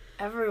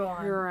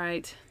 Everyone. You're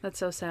right. That's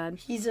so sad.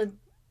 He's a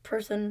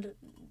person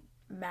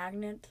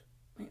magnet.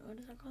 Wait, what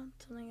is that called?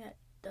 Something that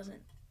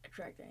doesn't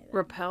attract anything.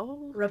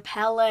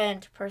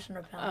 Repellent. Person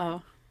repellent.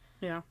 Oh,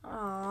 yeah.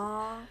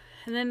 Aww.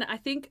 And then I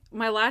think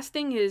my last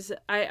thing is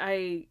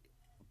I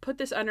put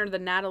this under the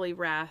Natalie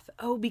Wrath.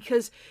 Oh,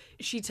 because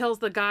she tells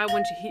the guy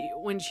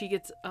when she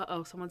gets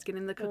someone's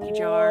getting the cookie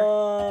jar.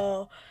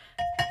 Oh,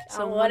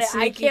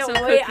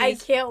 I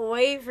can't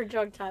wait for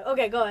drug time.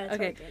 Okay, go ahead.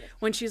 Okay,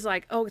 when she's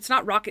like, oh, it's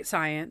not rocket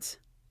science.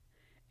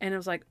 And I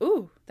was like,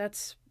 ooh,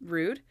 that's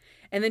rude.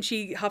 And then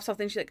she hops off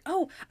and she's like,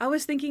 oh, I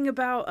was thinking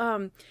about,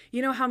 how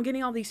I'm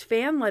getting all these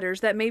fan letters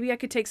that maybe I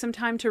could take some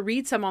time to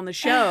read some on the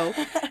show.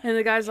 And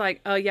the guy's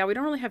like, oh, yeah, we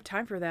don't really have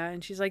time for that.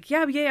 And she's like,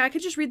 yeah, I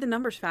could just read the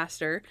numbers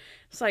faster.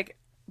 It's like,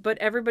 but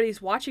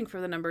everybody's watching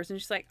for the numbers. And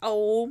she's like,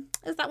 oh,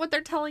 is that what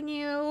they're telling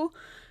you?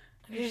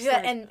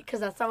 And because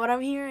that's not what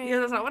I'm hearing.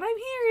 Yeah, that's not what I'm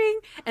hearing.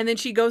 And then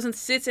she goes and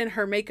sits in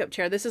her makeup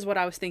chair. This is what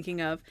I was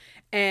thinking of.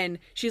 And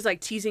she's like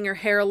teasing her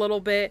hair a little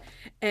bit.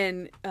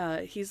 And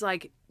he's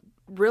like,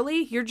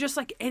 really? You're just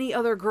like any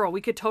other girl. We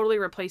could totally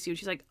replace you. And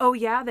she's like, oh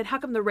yeah? Then how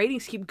come the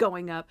ratings keep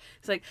going up?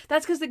 It's like,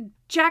 that's because the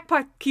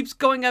jackpot keeps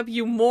going up,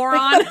 you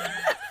moron.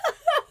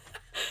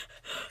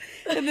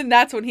 And then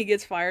that's when he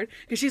gets fired.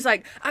 Because she's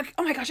like,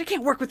 oh my gosh, I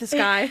can't work with this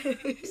guy.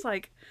 It's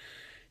like,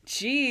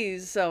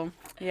 jeez. So,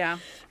 yeah.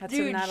 That's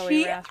some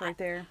Natalie Wrath right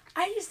there.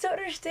 I just don't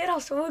understand how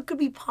someone could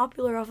be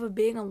popular off of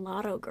being a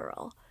Lotto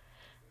girl.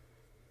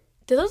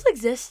 Do those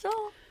exist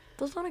still?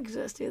 Those don't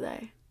exist, do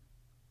they?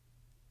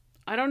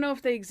 I don't know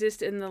if they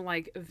exist in the,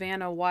 like,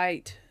 Vanna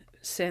White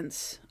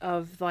sense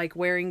of, like,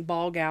 wearing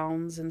ball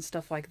gowns and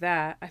stuff like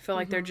that. I feel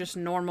like they're just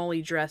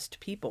normally dressed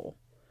people.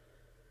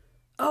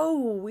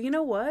 Oh, you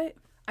know what?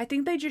 I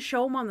think they just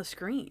show them on the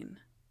screen.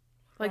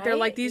 Like, they're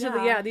like, these are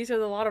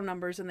the Lotto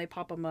numbers, and they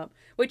pop them up.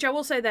 Which I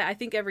will say that I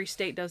think every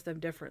state does them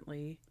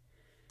differently.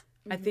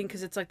 I think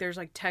because it's like, there's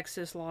like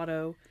Texas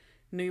Lotto,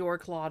 New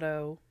York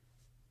Lotto,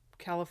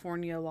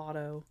 California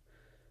Lotto.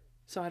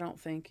 So I don't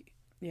think,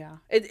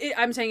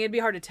 I'm saying it'd be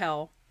hard to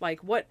tell,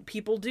 like, what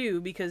people do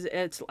because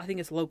I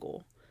think it's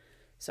local.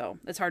 So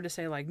it's hard to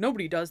say, like,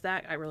 nobody does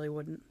that. I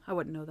wouldn't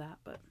know that,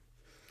 but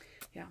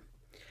yeah.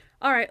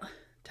 All right.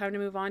 Time to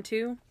move on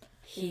to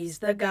He's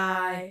the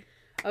Guy.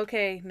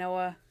 Okay,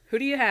 Noah. Who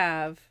do you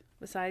have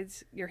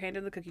besides your hand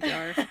in the cookie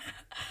jar?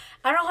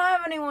 I don't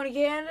have anyone,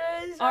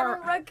 Kandyce. I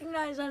don't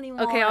recognize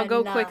anyone. Okay, I'll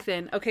go quick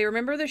then. Okay,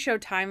 remember the show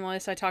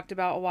Timeless I talked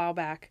about a while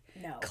back?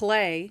 No.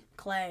 Clay.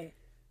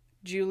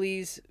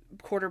 Julie's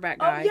quarterback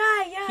guy.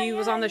 Oh, yeah. He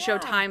was on the show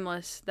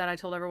Timeless that I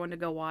told everyone to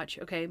go watch.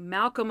 Okay,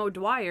 Malcolm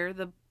O'Dwyer,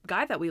 the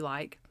guy that we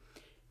like,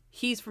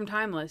 he's from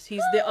Timeless.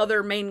 He's the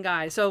other main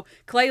guy. So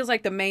Clay is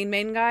like the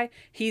main guy.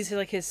 He's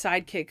like his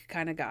sidekick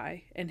kind of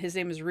guy. And his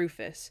name is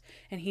Rufus.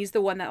 And he's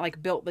the one that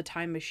like built the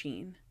time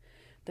machine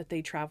that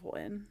they travel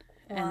in.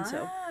 And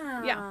so,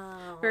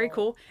 yeah, very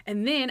cool.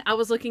 And then I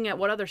was looking at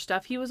what other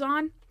stuff he was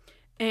on.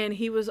 And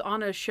he was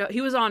on a show.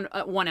 He was on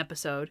one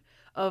episode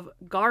of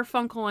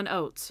Garfunkel and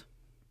Oates.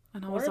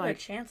 And I was like, what are the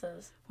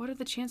chances? What are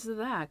the chances of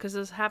that?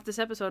 Because half this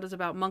episode is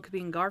about Monk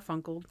being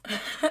Garfunkeled.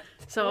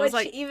 So I Which was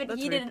like, even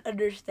he didn't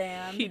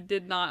understand. He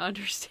did not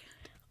understand.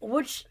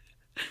 Why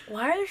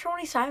are there so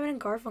many Simon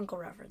and Garfunkel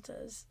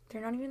references?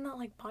 They're not even that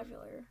like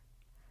popular.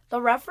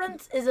 The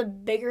reference is a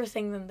bigger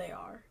thing than they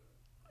are.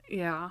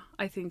 Yeah,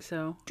 I think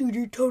so. Dude,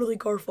 you're totally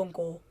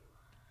Garfunkel.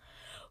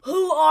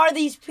 Who are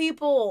these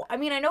people? I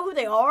mean, I know who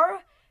they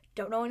are.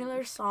 Don't know any of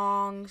their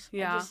songs.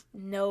 Yeah. I just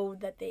know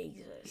that they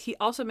exist. He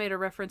also made a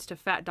reference to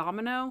Fat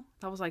Domino.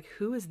 I was like,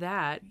 who is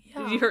that? Yeah.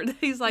 Did you hear that?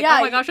 He's like, oh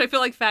my gosh, I feel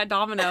like Fat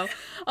Domino.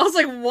 I was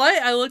like,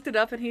 what? I looked it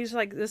up and he's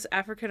like this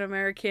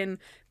African-American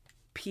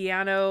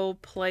piano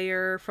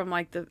player from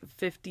like the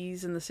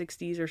 50s and the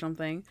 60s or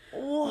something.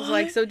 What? I was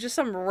like, so just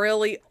some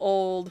really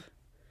old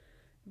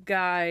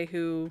guy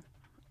who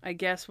I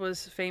guess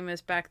was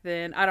famous back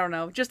then. I don't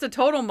know. Just a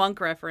total Monk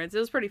reference. It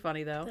was pretty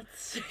funny though.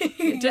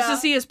 Just to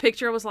see his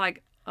picture was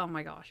like, oh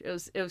my gosh, it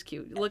was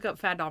cute. Look up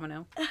Fat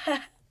Domino.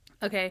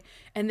 Okay,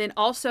 and then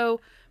also,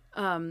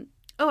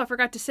 I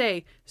forgot to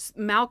say,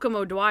 Malcolm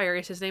O'Dwyer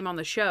is his name on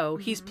the show.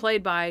 Mm-hmm. He's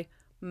played by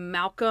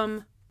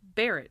Malcolm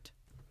Barrett.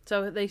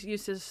 So they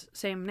used his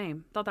same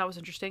name. Thought that was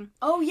interesting.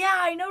 Oh yeah,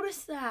 I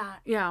noticed that.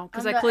 Yeah,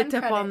 because I clicked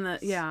up on the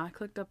I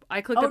clicked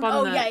up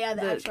on the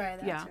that's right.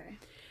 That's right.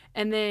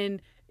 And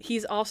then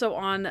he's also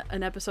on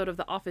an episode of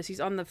The Office.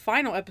 He's on the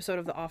final episode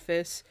of The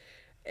Office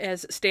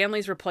as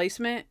Stanley's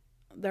replacement.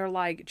 They're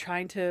like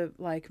trying to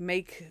like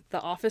make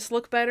The Office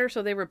look better,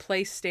 so they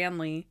replace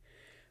Stanley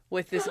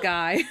with this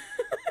guy.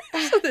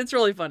 So it's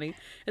really funny.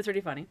 It's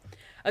pretty funny.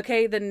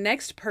 Okay, the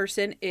next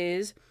person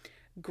is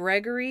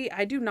Gregory.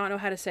 I do not know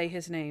how to say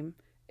his name.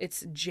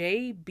 It's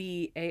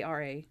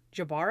Jbara.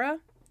 Jabara?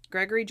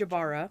 Gregory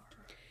Jabara.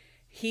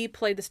 He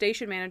played the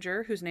station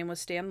manager, whose name was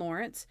Stan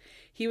Lawrence.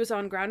 He was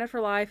on Grounded for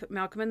Life,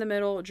 Malcolm in the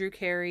Middle, Drew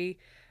Carey,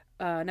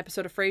 an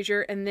episode of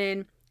Frasier, and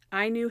then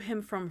I knew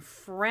him from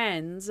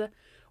Friends,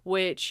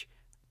 which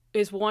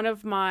is one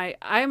of my...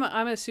 I'm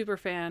a super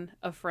fan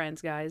of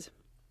Friends, guys.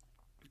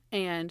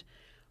 And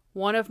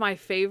one of my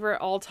favorite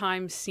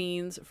all-time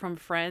scenes from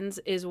Friends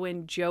is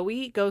when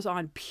Joey goes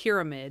on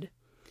Pyramid.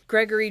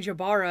 Gregory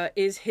Jabara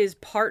is his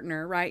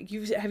partner, right?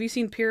 Have you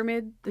seen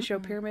Pyramid, the show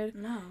Pyramid?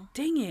 No.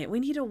 Dang it, we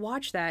need to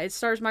watch that. It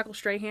stars Michael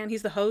Strahan.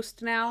 He's the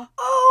host now.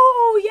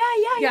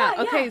 Oh,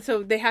 yeah. Okay,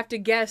 so they have to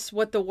guess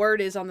what the word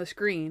is on the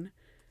screen,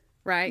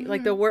 right?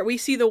 Like the word, we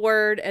see the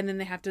word, and then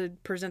they have to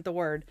present the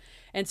word.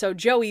 And so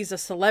Joey's a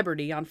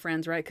celebrity on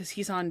Friends, right? Because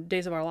he's on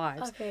Days of Our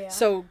Lives. Okay, yeah.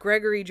 So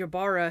Gregory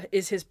Jabara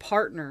is his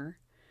partner.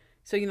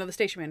 So, the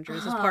station manager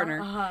is his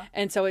partner.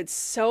 And so it's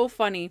so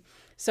funny.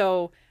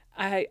 So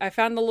I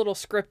found the little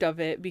script of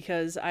it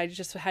because I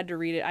just had to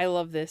read it. I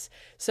love this.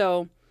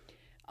 So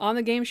on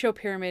the game show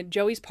Pyramid,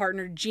 Joey's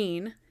partner,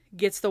 Gene,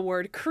 gets the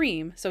word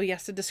cream. So he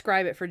has to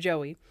describe it for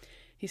Joey.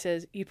 He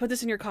says, you put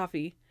this in your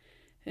coffee.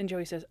 And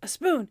Joey says, a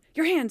spoon,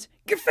 your hands,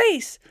 your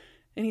face.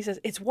 And he says,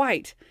 it's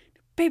white,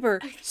 paper,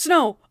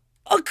 snow,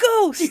 a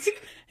ghost. And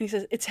he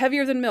says, it's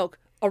heavier than milk,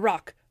 a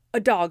rock, a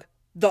dog,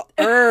 the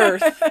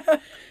earth.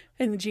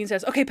 And Gene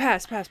says, okay,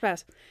 pass.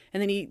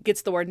 And then he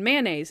gets the word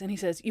mayonnaise, and he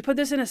says, you put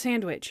this in a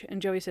sandwich. And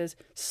Joey says,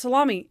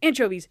 salami,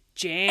 anchovies,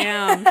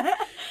 jam.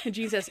 And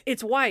Gene says,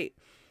 it's white.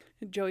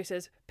 And Joey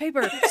says,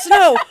 paper,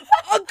 snow,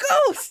 a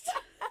ghost.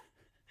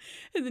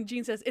 And then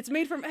Gene says, it's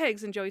made from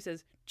eggs. And Joey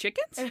says,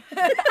 chickens?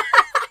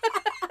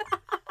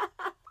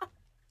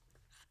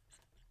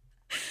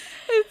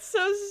 It's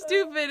so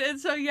stupid. And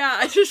so, yeah,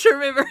 I just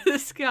remember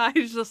this guy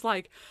who's just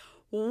like,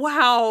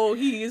 wow,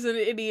 he's an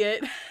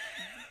idiot.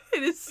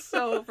 It is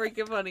so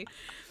freaking funny.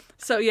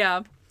 So,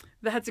 yeah,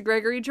 that's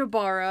Gregory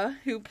Jabara,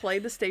 who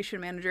played the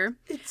station manager.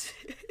 It's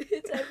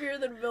heavier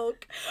than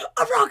milk.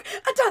 A rock,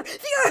 a dog,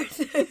 the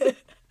earth.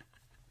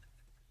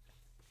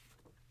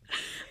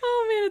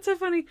 Oh, man, it's so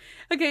funny.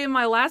 Okay, and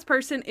my last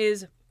person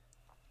is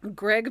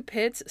Greg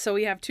Pitts. So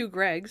we have two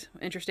Gregs.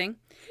 Interesting.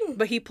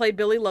 But he played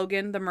Billy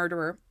Logan, the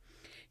murderer.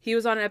 He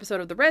was on an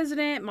episode of The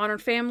Resident, Modern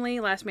Family,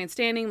 Last Man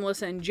Standing,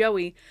 Melissa and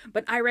Joey.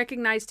 But I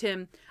recognized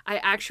him.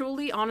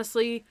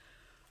 Honestly,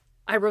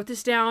 I wrote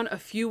this down a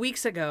few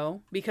weeks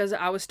ago because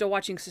I was still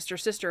watching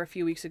Sister a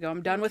few weeks ago.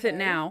 I'm done with it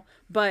now.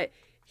 But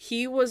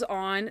he was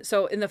on...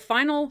 So in the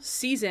final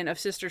season of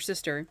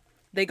Sister,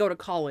 they go to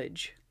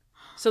college.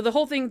 So the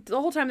whole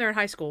time they're in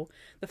high school,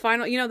 the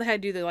final, they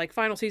had to do the like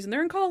final season.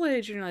 They're in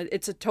college.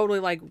 It's a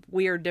totally like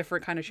weird,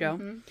 different kind of show.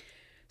 Mm-hmm.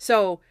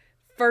 So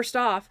first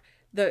off,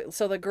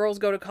 the girls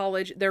go to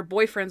college, their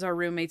boyfriends are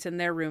roommates and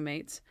they're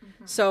roommates.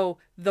 So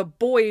the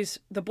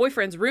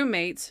boyfriend's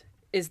roommates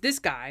is this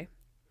guy.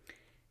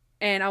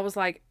 And I was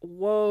like,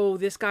 whoa,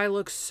 this guy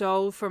looks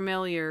so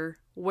familiar.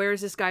 Where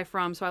is this guy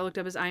from? So I looked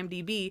up his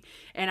IMDb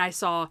and I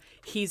saw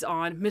he's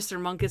on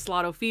Mr. Monk Gets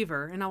Lotto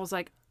Fever. And I was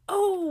like,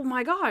 oh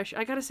my gosh,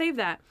 I got to save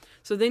that.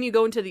 So then you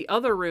go into the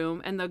other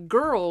room and the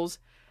girls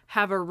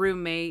have a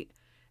roommate.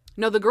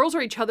 No, the girls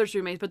are each other's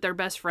roommates, but their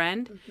best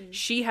friend,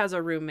 she has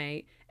a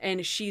roommate.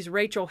 And she's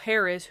Rachel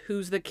Harris,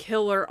 who's the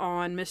killer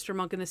on Mr.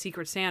 Monk and the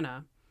Secret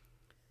Santa.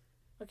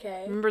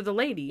 Okay. Remember the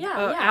lady?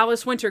 Yeah.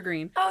 Alice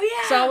Wintergreen. Oh,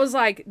 yeah. So I was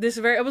like,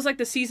 it was like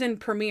the season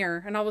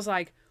premiere. And I was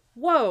like,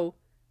 whoa,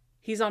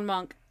 he's on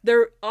Monk.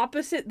 They're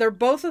opposite.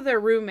 Both of their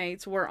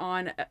roommates were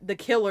on the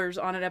killers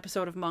on an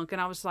episode of Monk.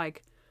 And I was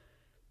like,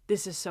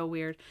 this is so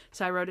weird.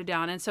 So I wrote it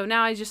down. And so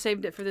now I just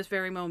saved it for this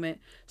very moment.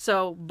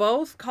 So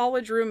both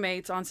college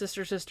roommates on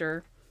Sister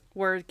Sister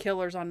were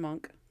killers on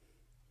Monk.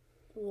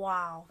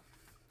 Wow.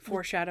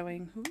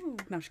 Foreshadowing. Ooh.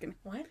 No, I'm just kidding.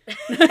 What?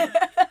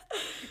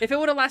 If it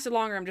would have lasted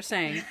longer, I'm just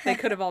saying, they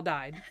could have all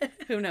died.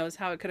 Who knows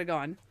how it could have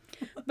gone.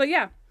 But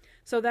yeah,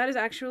 so that is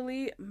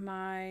actually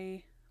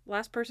my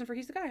last person for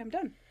He's the Guy. I'm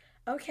done.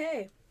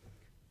 Okay.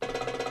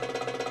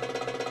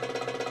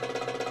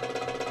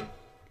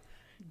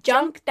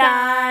 Junk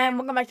time!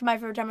 Welcome back to my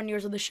favorite time on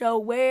yours of the show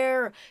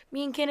where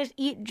me and Kandyce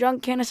eat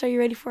junk. Kandyce, are you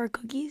ready for our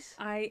cookies?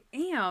 I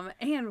am.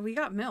 And we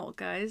got milk,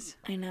 guys.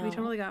 I know. We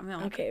totally got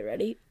milk. Okay,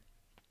 ready?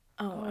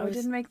 I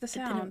didn't make the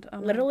sound.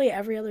 Literally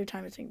every other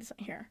time it's making the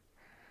sound. Here.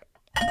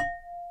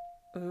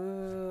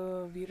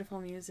 Oh, beautiful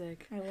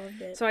music. I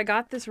loved it. So I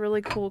got this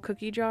really cool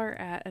cookie jar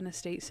at an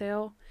estate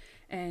sale,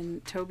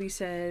 and Toby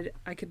said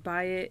I could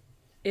buy it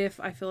if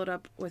I fill it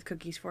up with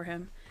cookies for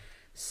him.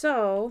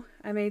 So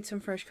I made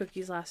some fresh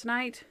cookies last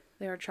night.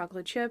 They are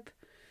chocolate chip.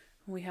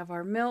 We have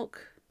our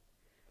milk.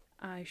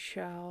 I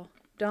shall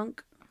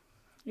dunk.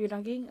 You're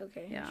dunking?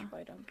 Okay. Yeah. I should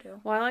probably dunk too.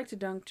 Well, I like to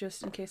dunk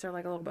just in case they're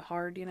like a little bit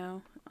hard, you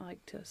know. I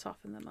like to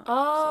soften them up.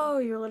 Oh,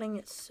 You're letting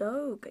it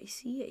soak. I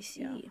see.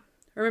 Yeah.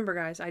 Remember,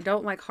 guys, I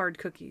don't like hard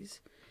cookies.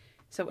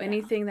 So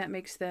anything that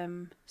makes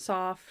them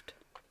soft,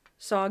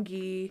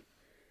 soggy,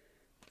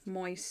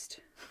 moist,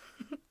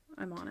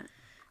 I'm on it.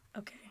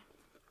 Okay.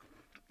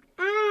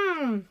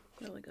 Mmm.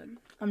 Really good.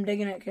 I'm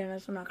digging it,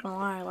 Kandyce. I'm not gonna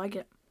lie. I like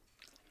it.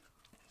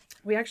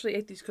 We actually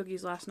ate these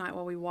cookies last night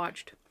while we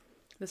watched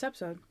this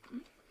episode.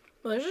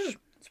 Delicious.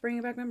 It's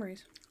bringing back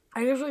memories.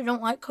 I usually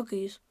don't like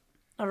cookies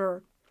that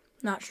are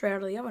not straight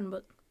out of the oven,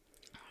 but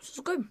this is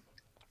good.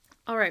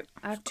 All right,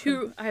 I have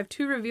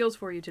two reveals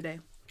for you today.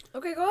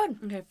 Okay, go ahead.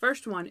 Okay,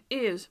 first one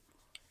is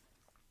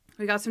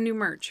we got some new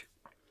merch.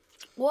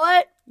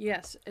 What?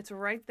 Yes, it's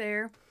right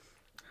there.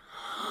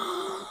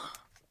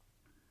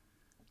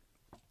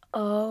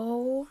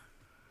 Oh.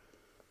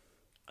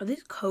 Are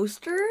these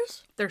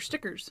coasters? They're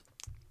stickers.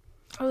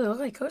 Oh, they look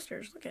like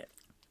coasters. Look at it.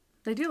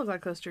 They do look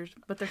like coasters,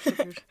 but they're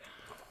stickers.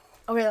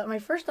 Okay, my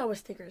first thought was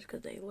stickers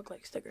because they look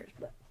like stickers,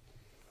 but...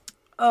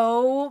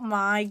 Oh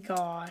my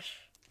gosh.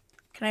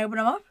 Can I open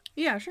them up?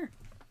 Yeah, sure.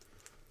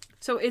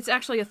 So it's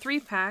actually a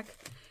 3-pack.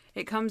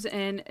 It comes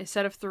in a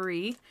set of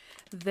 3.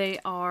 They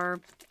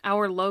are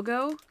our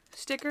logo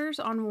stickers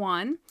on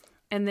one,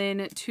 and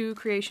then 2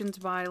 creations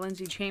by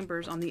Lindsay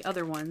Chambers on the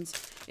other ones.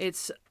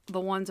 It's the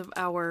ones of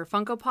our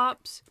Funko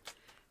Pops,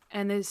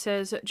 and it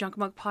says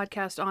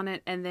junkmonkpodcast on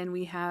it, and then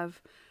we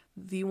have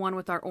the one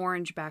with our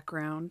orange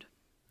background.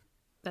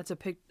 That's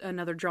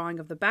another drawing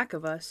of the back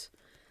of us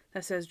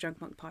that says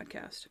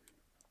junkmonkpodcast.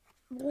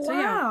 Wow. So,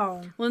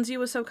 yeah, Lindsay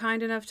was so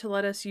kind enough to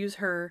let us use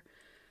her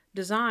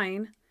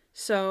design,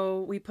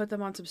 so we put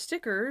them on some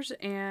stickers,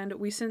 and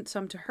we sent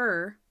some to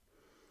her,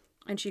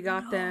 and she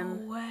got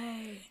them. No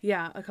way.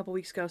 Yeah, a couple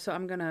weeks ago, so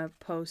I'm going to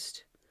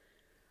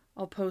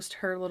I'll post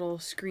her little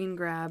screen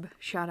grab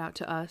shout out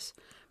to us.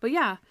 But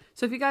yeah,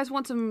 so if you guys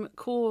want some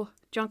cool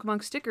Junk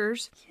Monk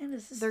stickers,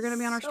 they're going to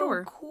be on our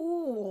store.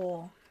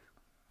 Cool.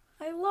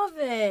 I love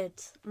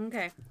it.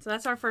 Okay, so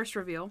that's our first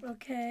reveal.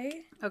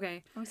 Okay.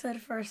 Okay. I'm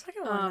excited for our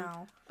second one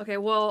now. Okay,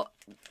 well,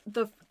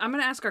 I'm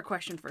going to ask our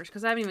question first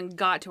because I haven't even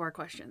got to our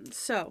questions.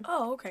 So.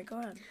 Oh, okay, go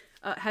ahead.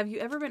 Have you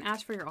ever been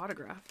asked for your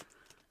autograph?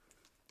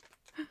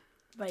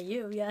 By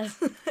you,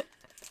 yes.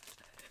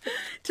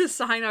 To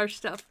sign our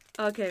stuff.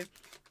 Okay.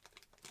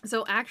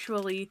 So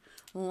actually,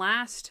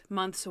 last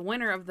month's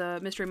winner of the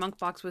Mystery Monk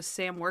Box was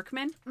Sam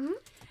Workman. Mm-hmm.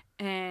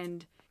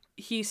 And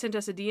he sent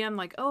us a DM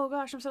like, oh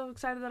gosh, I'm so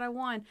excited that I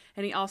won.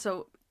 And he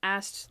also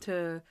asked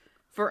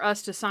for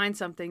us to sign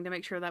something to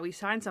make sure that we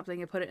signed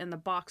something and put it in the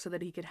box so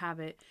that he could have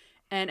it.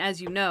 And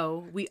as you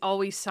know, we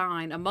always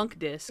sign a Monk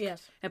disc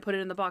and put it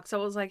in the box.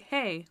 So I was like,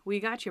 hey, we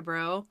got you,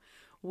 bro.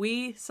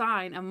 We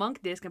sign a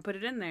Monk disc and put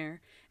it in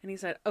there. And he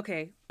said,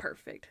 okay,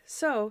 perfect.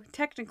 So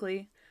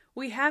technically,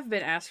 we have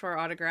been asked for our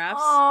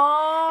autographs.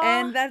 Aww.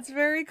 And that's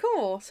very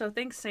cool. So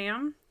thanks,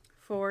 Sam,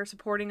 for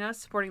supporting us,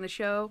 supporting the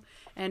show,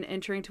 and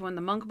entering to win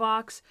the Monk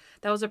Box.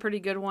 That was a pretty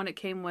good one. It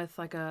came with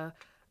like a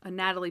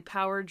Natalie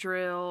power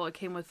drill. It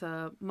came with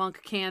a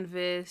Monk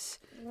canvas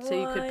so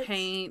you could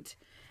paint.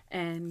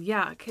 And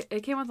yeah,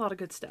 it came with a lot of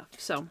good stuff.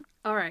 So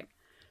All right.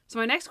 So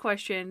my next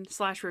question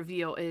 /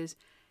 reveal is,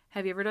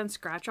 have you ever done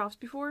scratch-offs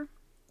before?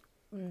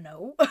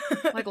 No.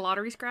 Like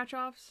lottery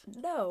scratch-offs?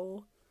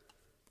 No.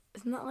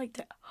 Isn't that like...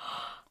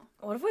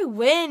 What if we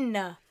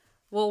win?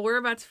 Well, we're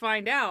about to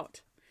find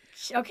out.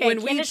 Okay, when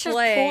Kandyce we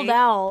play just pulled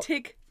out.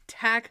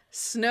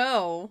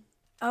 Tic-Tac-Snow.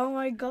 Oh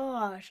my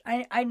gosh.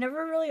 I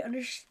never really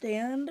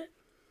understand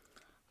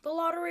the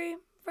lottery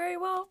very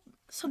well.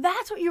 So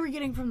that's what you were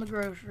getting from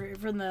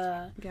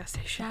the Gas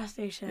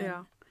station.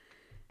 Yeah.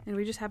 And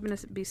we just happen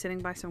to be sitting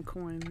by some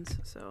coins,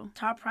 so.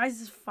 Top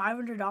prize is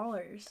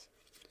 $500.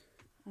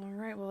 All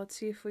right, well, let's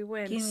see if we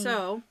win. Gimme.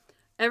 So,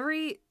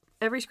 every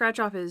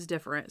scratch-off is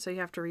different. So you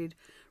have to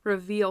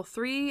reveal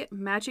 3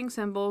 matching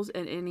symbols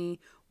in any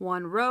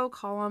one row,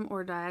 column,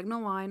 or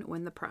diagonal line,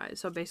 win the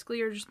prize. So basically,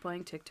 you're just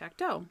playing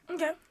tic-tac-toe.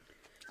 Okay.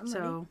 I'm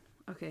ready.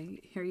 Okay,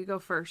 here you go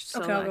first.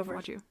 So okay, I'll go I can first.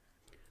 watch you.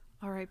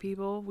 All right,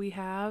 people, we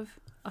have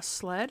a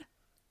sled.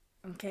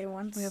 Okay,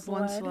 We have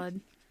one sled.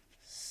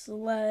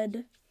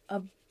 Sled,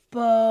 a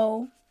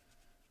bow,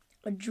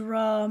 a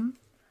drum.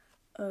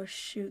 Oh,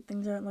 shoot.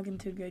 Things aren't looking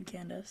too good,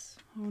 Kandyce.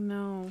 Oh,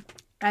 no.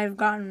 I've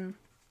gotten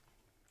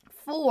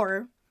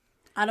 4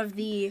 out of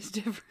the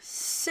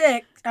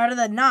 6 out of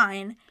the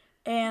 9,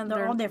 and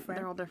they're all different.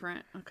 They're all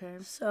different. Okay.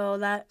 So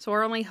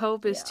our only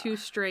hope is 2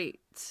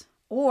 straights.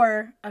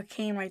 Or a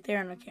cane right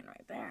there and a cane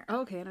right there.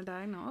 Okay, and a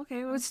diagonal.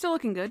 Okay, well, it's still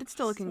looking good. It's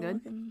still looking good.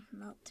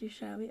 Not too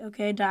shabby.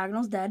 Okay,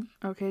 diagonal's dead.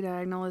 Okay,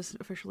 diagonal is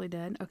officially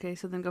dead. Okay,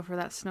 so then go for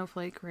that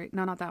snowflake, right?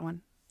 No, not that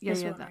one. Yeah,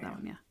 This one, that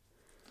one, yeah.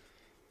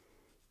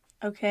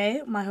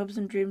 Okay, my hopes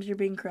and dreams are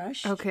being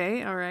crushed.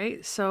 Okay, all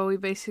right. So we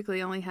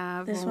basically only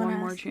have one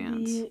more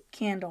chance. To be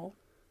candle.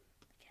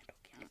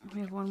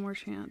 We have one more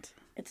chance.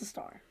 It's a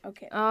star.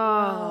 Okay.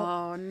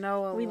 Oh,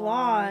 no. We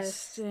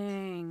lost.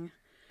 Dang.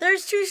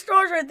 There's 2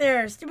 stars right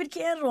there. Stupid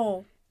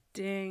candle.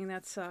 Dang,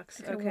 that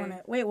sucks. I Okay. won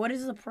it. Wait, what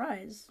is the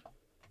prize?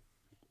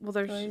 Well,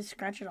 Do I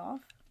scratch it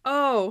off?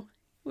 Oh,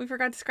 we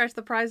forgot to scratch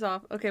the prize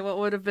off. Okay, what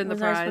would have been the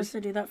prize? Was I supposed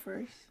to do that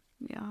first?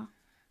 Yeah.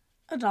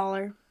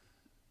 $1.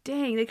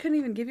 Dang, they couldn't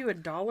even give you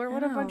 $1?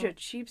 What a bunch of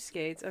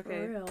cheapskates.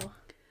 Okay. For real.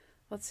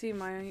 Let's see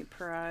my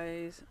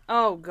prize.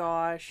 Oh,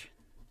 gosh.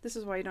 This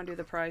is why you don't do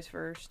the prize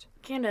first.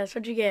 Kandyce,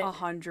 what'd you get?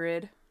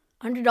 $100.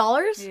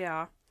 $100?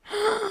 Yeah.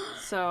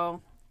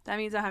 So that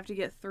means I have to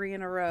get 3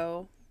 in a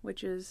row,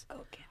 which is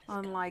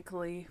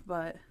unlikely,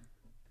 but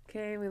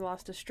okay, we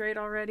lost a straight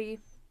already.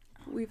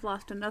 We've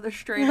lost another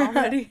straight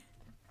already.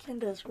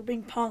 Kandyce, we're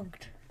being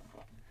punked.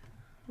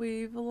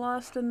 We've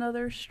lost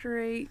another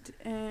straight,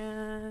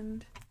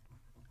 and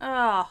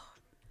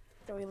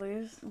did we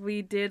lose?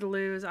 We did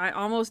lose. I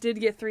almost did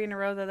get 3 in a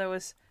row, though. That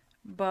was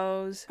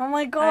bows. Oh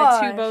my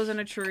gosh. I had 2 bows in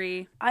a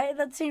tree. I had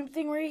that same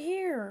thing right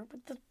here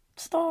with the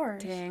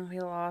stars. Dang, we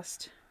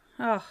lost.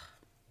 Oh,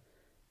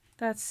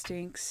 that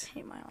stinks. I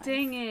hate my life.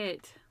 Dang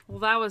it. Well,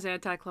 that was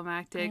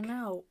anticlimactic. I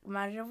know.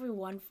 Imagine if we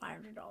won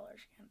 $500,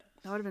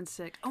 Kandyce. That would have been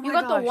sick. Oh you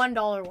my got gosh. the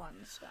 $1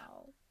 one, so.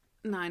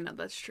 No, I know,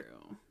 that's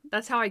true.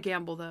 That's how I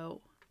gamble, though.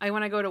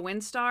 When I go to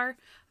WinStar,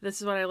 this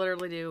is what I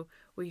literally do.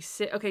 We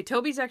sit. Okay,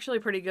 Toby's actually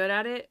pretty good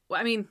at it.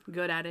 Well, I mean,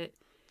 good at it.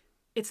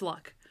 It's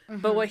luck. Mm-hmm.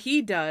 But what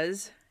he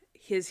does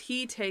is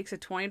he takes a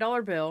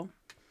 $20 bill,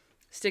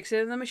 sticks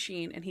it in the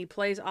machine, and he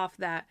plays off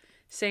that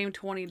same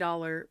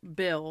 $20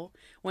 bill.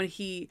 When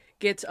he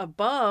gets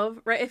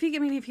above, right? If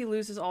he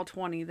loses all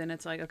 20, then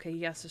it's like, okay,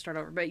 he has to start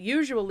over. But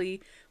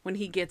usually, when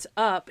he gets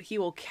up, he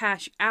will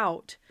cash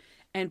out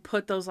and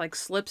put those like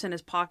slips in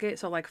his pocket.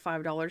 So like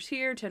 $5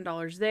 here,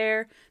 $10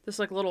 there, just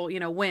like little,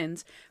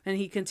 wins. And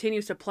he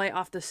continues to play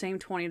off the same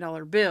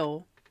 $20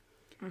 bill.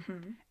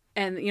 Mm-hmm.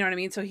 And you know what I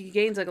mean? So he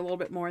gains like a little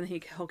bit more and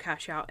then he'll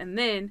cash out. And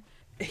then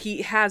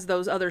he has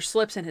those other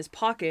slips in his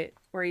pocket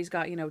where he's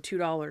got, $2,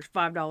 $5,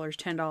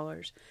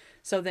 $10.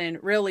 So then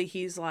really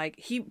he's like,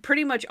 he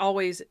pretty much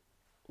always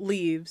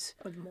leaves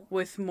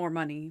with more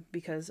money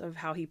because of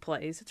how he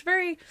plays. It's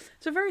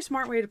a very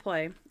smart way to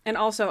play. And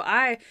also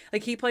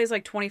he plays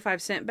like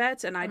 25-cent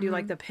bets and I do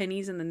like the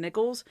pennies and the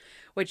nickels,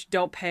 which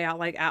don't pay out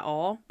like at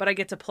all, but I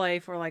get to play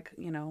for like,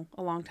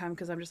 a long time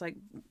because I'm just like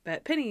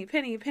bet penny,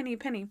 penny, penny,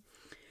 penny.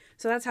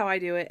 So that's how I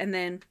do it. And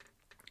then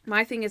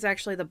my thing is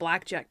actually the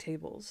blackjack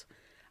tables.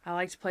 I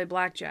like to play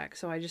blackjack,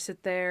 so I just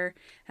sit there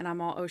and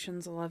I'm all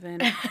Ocean's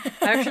 11. I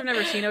actually have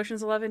never seen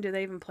Ocean's 11. Do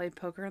they even play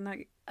poker in that?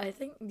 I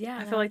think, yeah.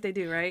 I feel like they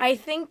do, right? I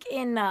think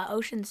in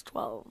Ocean's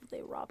 12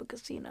 they rob a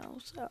casino,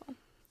 so.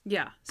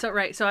 Yeah, so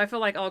right. So I feel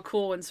like all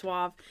cool and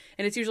suave,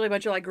 and it's usually a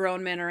bunch of like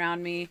grown men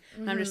around me,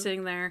 and I'm just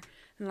sitting there,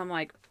 and I'm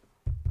like,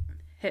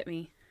 hit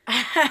me.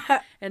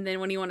 And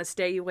then when you want to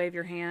stay, you wave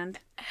your hand,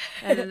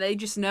 and then they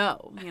just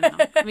know, I mean,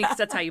 because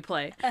that's how you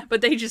play, but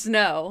they just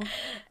know.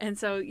 And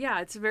so, yeah,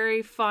 it's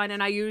very fun.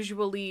 And I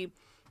usually,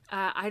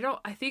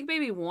 I think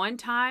maybe one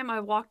time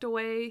I walked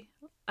away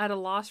at a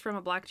loss from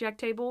a blackjack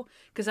table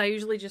because I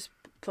usually just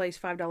place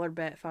 $5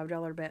 bet,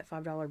 $5 bet,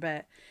 $5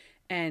 bet.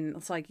 And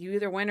it's like you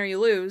either win or you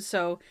lose.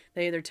 So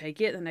they either take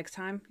it the next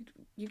time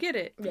you get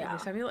it. Yeah.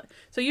 Next time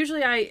so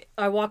usually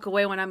I walk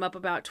away when I'm up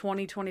about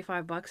 $20,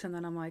 $25 and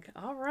then I'm like,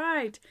 all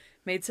right,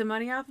 made some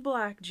money off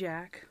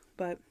blackjack.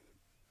 But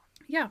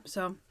yeah,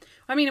 so,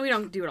 I mean, we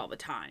don't do it all the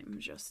time,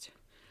 just,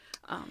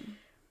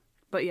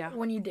 but yeah.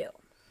 When you do.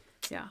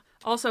 Yeah.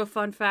 Also,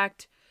 fun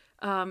fact,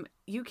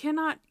 you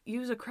cannot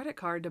use a credit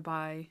card to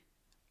buy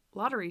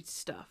lottery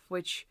stuff,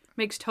 which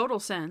makes total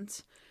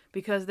sense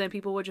because then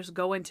people would just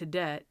go into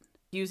debt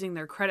using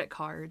their credit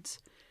cards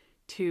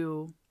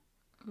to,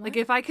 what? Like,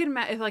 if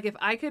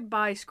I could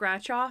buy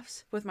scratch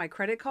offs with my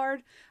credit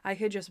card, I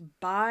could just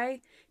buy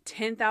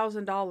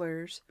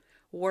 $10,000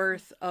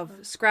 worth of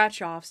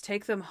scratch offs,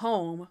 take them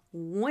home,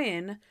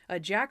 win a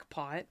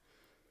jackpot,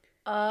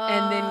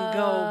 and then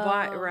go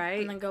buy,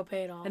 right? And then go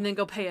pay it off. And then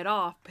go pay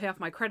off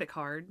my credit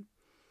card.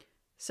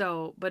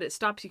 So, but it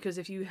stops you because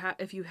if you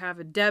have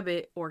a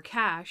debit or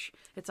cash,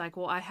 it's like,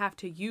 well, I have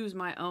to use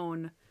my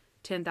own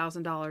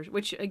 $10,000,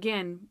 which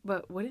again,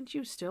 but wouldn't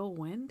you still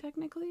win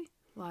technically?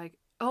 Like,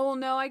 oh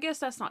no, I guess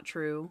that's not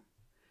true.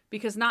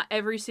 Because not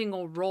every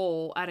single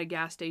roll at a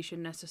gas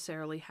station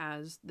necessarily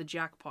has the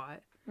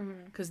jackpot.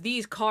 Because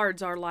these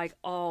cards are like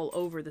all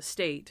over the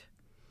state.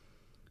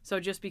 So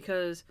just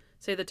because,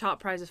 say the top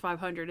prize is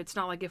 $500, it's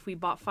not like if we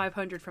bought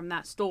 $500 from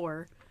that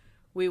store,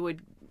 we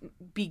would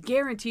be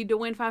guaranteed to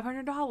win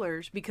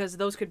 $500 because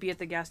those could be at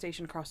the gas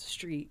station across the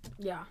street.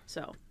 Yeah.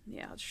 So,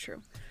 yeah, that's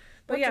true.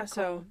 But yeah,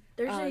 so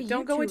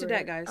don't go into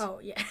debt, guys. Oh,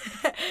 yeah.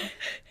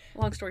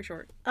 Long story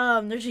short.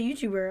 There's a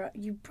YouTuber,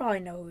 you probably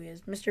know who he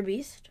is, Mr.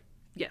 Beast.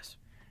 Yes.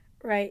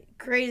 Right.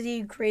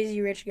 Crazy,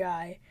 crazy rich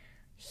guy.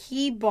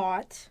 He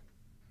bought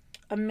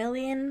 $1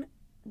 million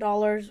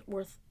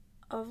worth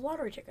of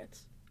lottery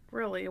tickets.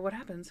 Really? What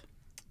happens?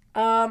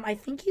 I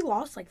think he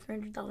lost like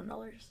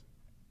 $300,000.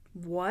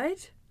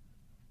 What?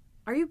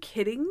 Are you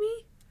kidding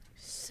me?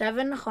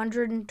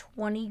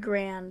 720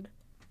 grand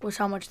was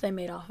how much they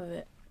made off of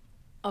it.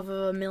 Of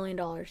 $1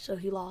 million. So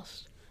he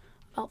lost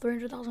about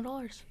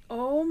 $300,000.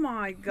 Oh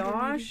my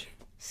gosh.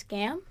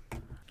 Scam?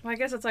 Well, I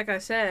guess it's like I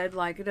said,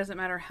 like, it doesn't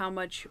matter how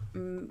much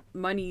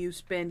money you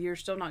spend, you're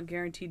still not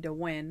guaranteed to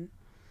win.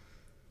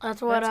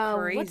 That's what,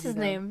 crazy, what's his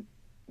name?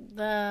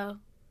 The...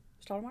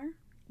 Stottlemyre?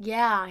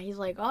 Yeah, he's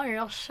like, oh, you're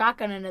all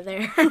shotgun into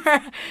there.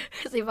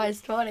 Because he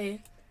buys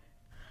 20.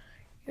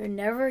 You're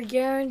never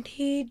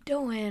guaranteed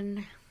to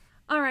win.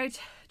 All right,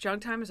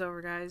 junk time is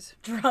over, guys.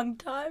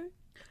 Drunk time?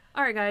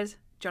 All right, guys,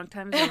 junk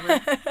time is over.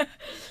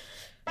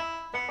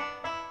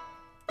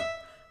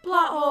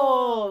 Plot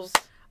holes!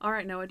 All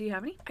right, Noah, do you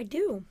have any? I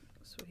do.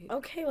 Sweet.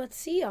 Okay, let's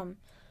see them.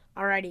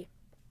 Alrighty.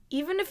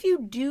 Even if you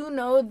do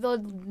know the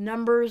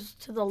numbers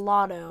to the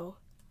lotto,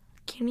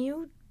 can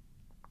you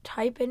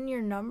type in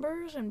your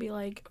numbers and be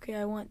like, okay,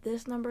 I want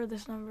this number,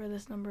 this number,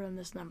 this number, and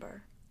this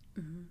number?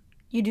 Mm-hmm.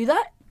 You do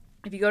that?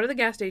 If you go to the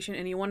gas station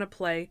and you want to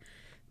play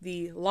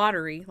the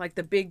lottery, like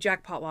the big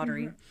jackpot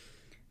lottery,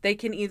 they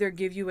can either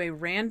give you a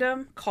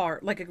random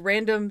card, like a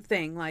random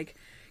thing, like,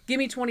 give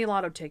me 20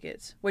 lotto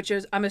tickets, which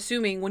is, I'm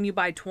assuming when you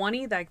buy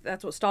 20,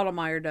 that's what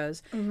Stottlemyre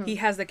does. He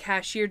has the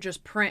cashier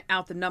just print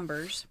out the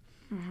numbers.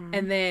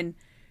 And then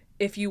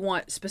if you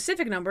want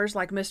specific numbers,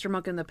 like Mr.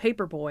 Monk and the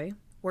Paperboy,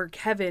 where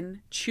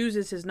Kevin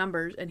chooses his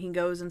numbers and he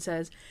goes and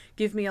says,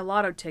 give me a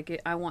lotto ticket.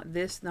 I want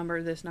this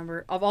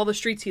number, of all the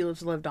streets he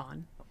lived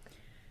on.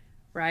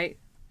 Right?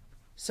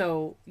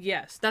 So,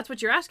 yes, that's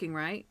what you're asking,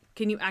 right?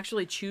 Can you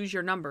actually choose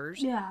your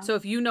numbers? Yeah. So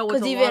if you know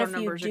what the lotto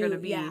numbers are going to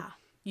be,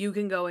 you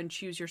can go and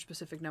choose your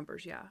specific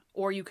numbers, yeah.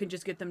 Or you can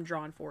just get them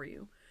drawn for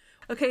you.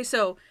 Okay,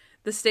 so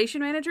the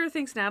station manager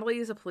thinks Natalie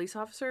is a police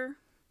officer.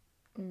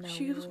 No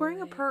she was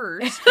wearing a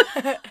purse.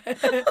 I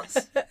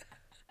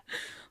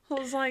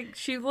was like,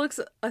 she looks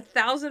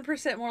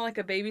 1,000% more like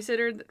a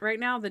babysitter right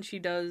now than she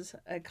does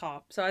a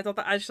cop. So I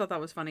just thought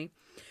that was funny.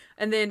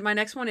 And then my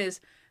next one is,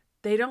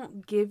 they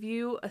don't give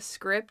you a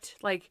script,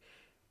 like,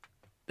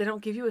 they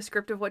don't give you a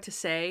script of what to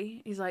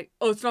say. He's like,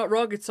 oh, it's not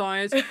rocket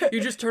science.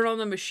 You just turn on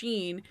the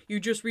machine. You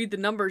just read the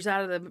numbers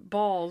out of the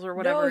balls or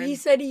whatever. No, he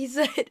said,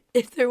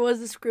 if there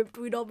was a script,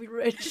 we'd all be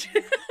rich.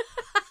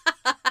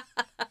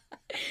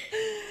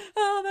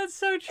 Oh, that's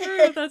so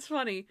true. That's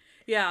funny.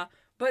 Yeah.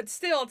 But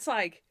still, it's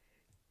like,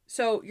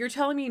 so you're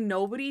telling me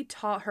nobody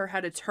taught her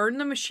how to turn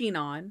the machine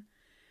on.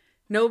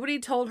 Nobody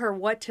told her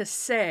what to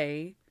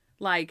say.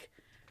 Like,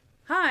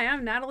 hi,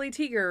 I'm Natalie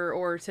Teeger,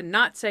 or to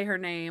not say her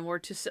name, or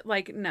to,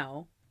 like,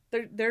 no.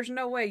 There's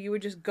no way you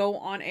would just go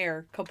on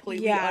air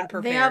completely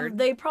unprepared.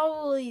 They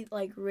probably,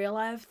 like, real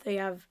life, they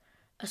have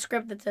a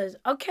script that says,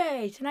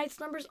 okay, tonight's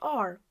numbers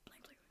are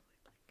blank, blank,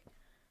 blank, blank.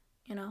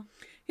 You know?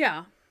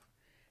 Yeah.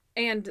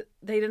 And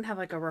they didn't have,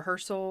 like, a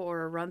rehearsal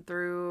or a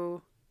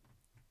run-through.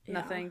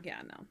 Nothing.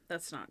 Yeah, no.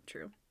 That's not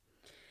true.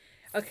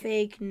 Okay.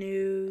 Fake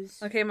news.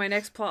 Okay, my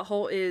next plot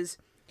hole is,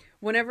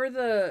 whenever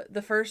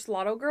the first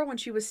Lotto girl, when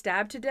she was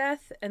stabbed to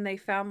death, and they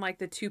found, like,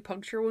 the 2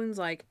 puncture wounds,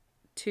 like,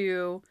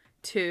 2,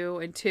 2,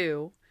 and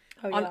 2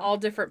 on all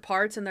different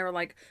parts, and they were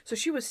like, so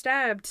she was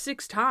stabbed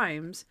 6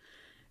 times.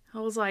 I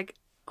was like,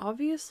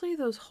 obviously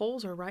those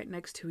holes are right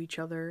next to each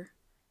other.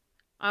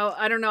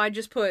 I don't know, I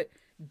just put,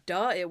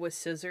 duh, it was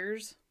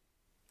scissors.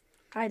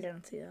 I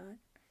didn't see that.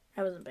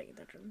 I wasn't paying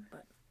attention,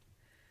 but...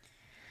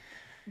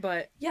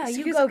 But yeah,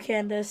 you go,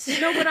 Kandyce.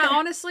 No, but I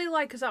honestly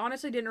because I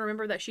honestly didn't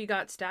remember that she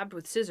got stabbed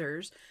with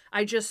scissors.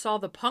 I just saw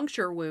the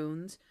puncture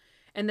wounds,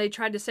 and they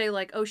tried to say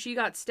like, oh, she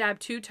got stabbed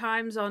 2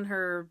 times on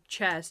her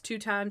chest, 2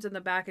 times in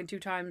the back, and 2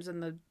 times in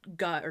the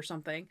gut or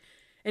something,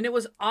 and it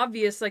was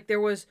obvious like they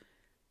were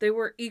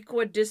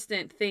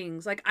equidistant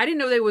things. Like I didn't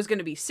know they was going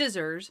to be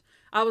scissors.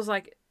 I was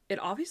like, it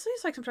obviously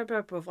is like some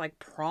type of like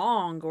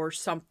prong or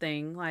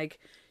something. Like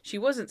she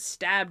wasn't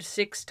stabbed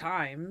 6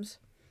 times.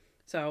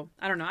 So,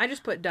 I don't know. I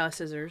just put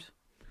scissors.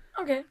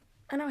 Okay.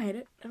 I don't hate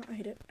it.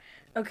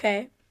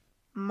 Okay.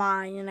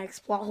 My next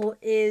plot hole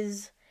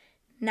is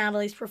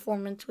Natalie's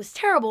performance was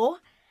terrible.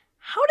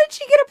 How did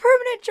she get a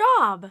permanent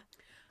job?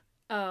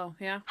 Oh,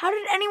 yeah. How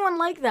did anyone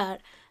like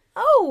that?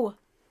 Oh,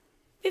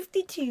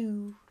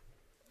 52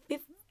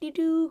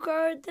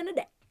 cards in a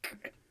deck.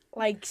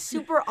 Like,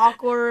 super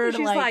awkward.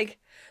 She's like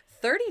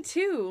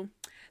 32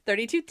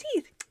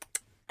 teeth.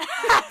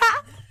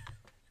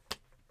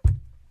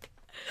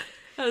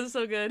 That was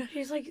so good.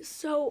 She's like,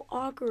 so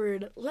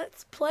awkward.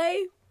 Let's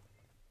play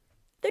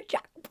the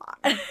jackpot.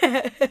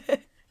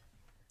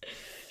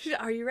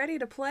 Are you ready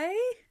to play?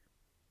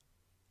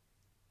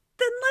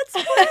 Then let's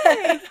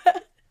play.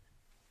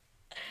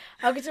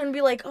 How could someone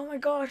be like, oh my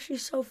gosh,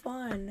 she's so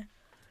fun?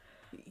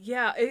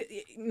 Yeah,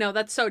 no,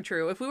 that's so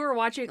true. If we were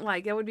watching,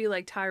 like, it would be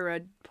like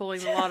Tyra pulling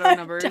the lotto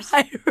numbers.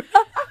 Tyra.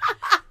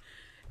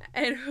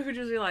 And we would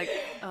just be like,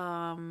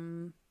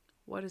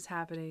 what is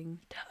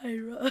happening?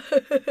 Tyra.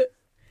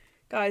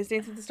 Guys,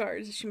 Dance with the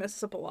Stars, she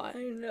messes up a lot.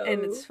 I know.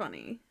 And it's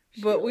funny.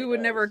 But we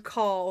would never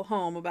call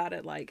home about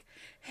it like,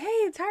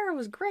 hey, Tyra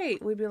was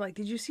great. We'd be like,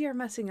 did you see her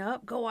messing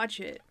up? Go watch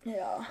it.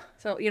 Yeah.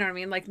 So, you know what I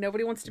mean? Like,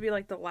 nobody wants to be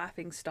like the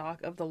laughing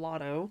stock of the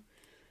lotto.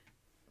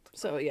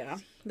 So, yeah.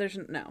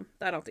 No,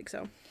 I don't think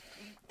so.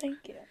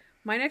 Thank you.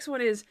 My next one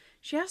is,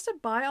 she has to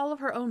buy all of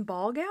her own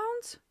ball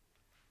gowns?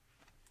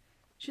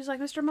 She's like,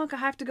 Mr. Monk, I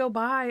have to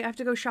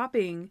go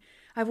shopping.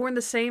 I've worn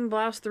the same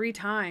blouse 3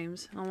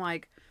 times. I'm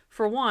like,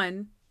 for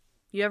one,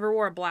 you ever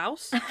wore a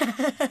blouse?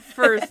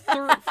 For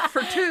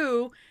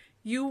 2,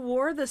 you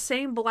wore the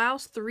same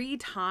blouse 3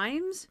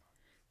 times?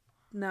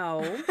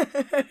 No.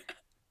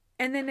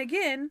 And then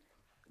again,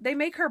 they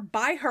make her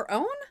buy her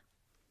own?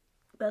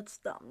 That's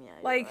dumb, yeah.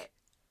 Like, right.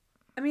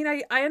 I mean,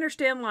 I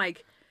understand,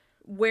 like,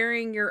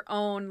 wearing your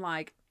own,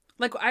 like,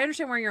 I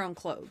understand wearing your own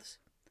clothes.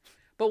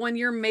 But when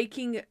you're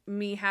making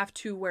me have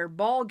to wear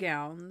ball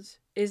gowns,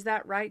 is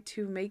that right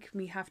to make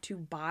me have to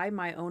buy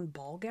my own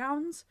ball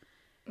gowns?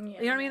 Yeah,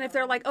 you know what I mean? If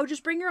they're like, oh,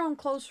 just bring your own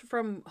clothes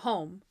from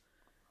home.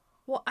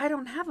 Well, I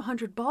don't have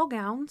 100 ball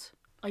gowns.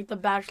 Like the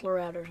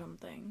Bachelorette or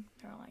something.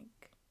 They're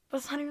like, but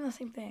it's not even the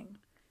same thing.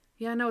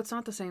 Yeah, no, it's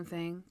not the same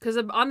thing. Because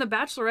on the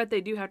Bachelorette,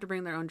 they do have to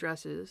bring their own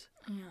dresses.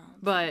 Yeah,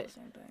 but the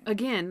same thing.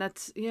 Again,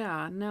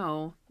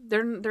 no.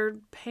 They're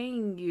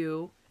paying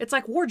you. It's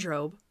like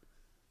wardrobe.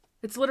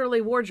 It's literally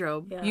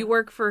wardrobe. Yeah. You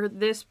work for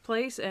this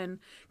place, and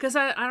because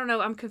I don't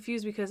know, I'm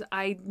confused because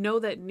I know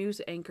that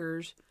news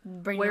anchors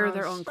wear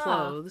their own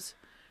clothes.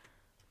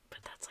 But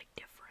that's like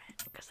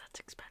different because that's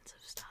expensive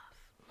stuff.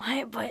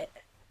 Why? But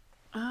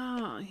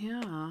oh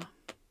yeah,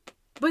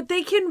 but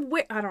they can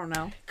wear. I don't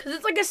know because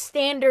it's like a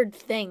standard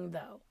thing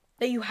though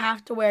that you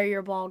have to wear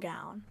your ball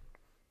gown,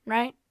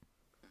 right?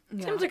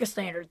 Yeah. Seems like a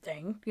standard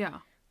thing. Yeah,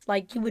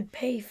 like you would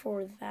pay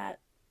for that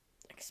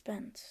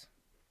expense.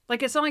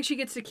 Like, it's not like she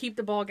gets to keep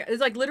the ball.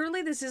 It's like,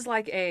 literally, this is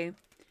like a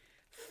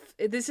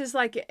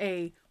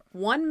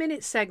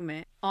 1-minute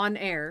segment on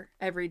air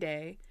every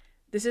day.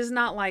 This is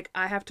not like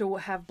I have to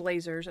have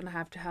blazers and I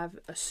have to have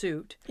a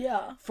suit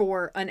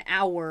for an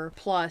hour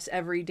plus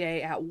every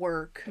day at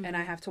work. Mm-hmm. And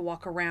I have to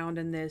walk around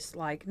in this.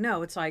 Like,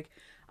 no, it's like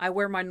I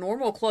wear my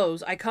normal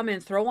clothes. I come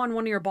in, throw on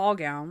one of your ball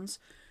gowns,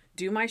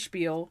 do my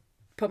spiel,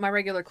 put my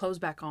regular clothes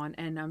back on,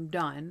 and I'm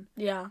done.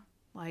 Yeah.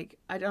 Like,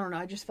 I don't know.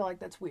 I just feel like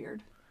that's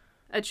weird.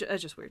 It's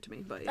just weird to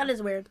me, but yeah. That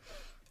is weird.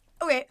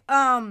 Okay,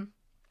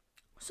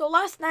 so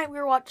last night we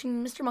were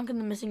watching Mr. Monk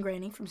and the Missing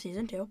Granny from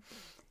season 2,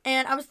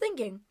 and I was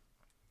thinking,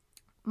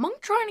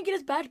 Monk trying to get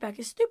his badge back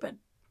is stupid.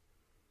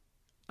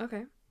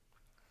 Okay.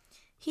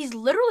 He's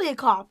literally a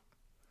cop,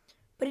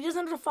 but he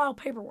doesn't have to file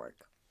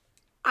paperwork.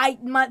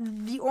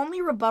 The only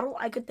rebuttal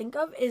I could think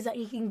of is that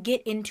he can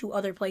get into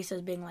other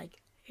places being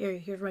like,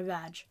 here's my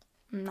badge,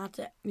 and that's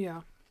it.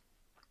 Yeah.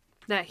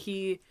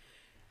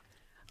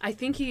 I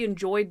think he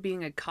enjoyed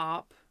being a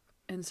cop,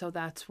 and so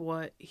that's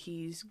what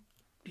he's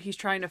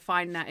trying to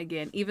find that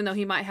again. Even though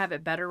he might have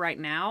it better right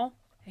now,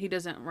 he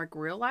doesn't like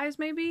realize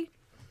maybe,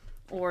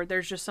 or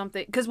there's just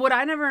something. Because what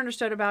I never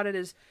understood about it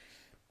is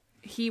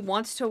he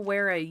wants to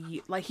wear a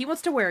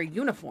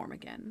uniform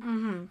again.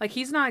 Mm-hmm. Like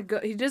he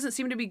doesn't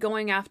seem to be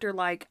going after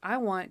like I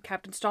want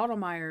Captain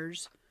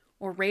Stottlemeyer's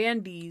or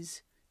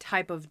Randy's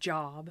type of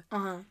job.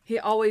 Uh-huh. He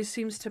always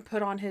seems to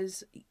put on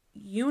his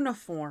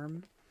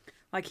uniform.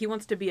 Like, he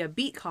wants to be a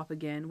beat cop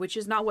again, which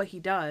is not what he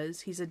does.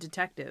 He's a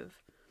detective.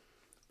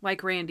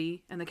 Like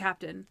Randy and the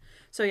captain.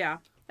 So, yeah.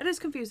 It is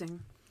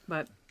confusing.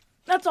 But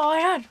that's all I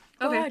had.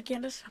 Go ahead,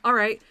 Kandyce. All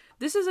right.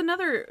 This is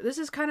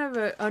kind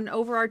of an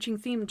overarching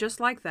theme just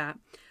like that.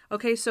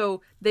 Okay,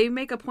 so they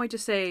make a point to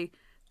say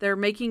they're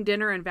making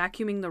dinner and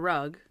vacuuming the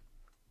rug.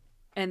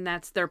 And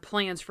that's their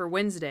plans for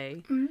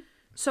Wednesday. Mm-hmm.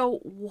 So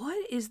what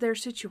is their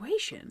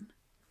situation?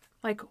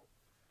 Like,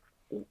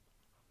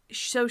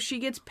 so she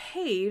gets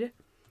paid.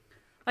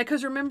 Like,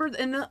 because remember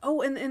in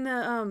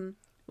the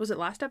was it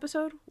last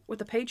episode with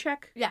the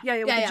paycheck? Yeah.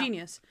 With the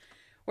genius.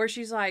 Where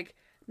she's like,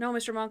 no,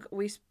 Mr. Monk,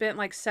 we spent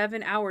like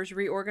 7 hours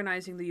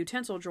reorganizing the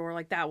utensil drawer.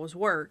 Like, that was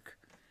work.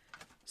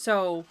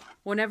 So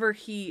whenever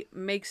he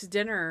makes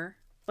dinner,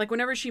 like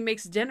whenever she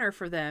makes dinner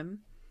for them,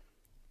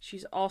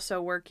 she's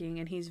also working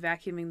and he's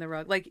vacuuming the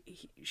rug. Like,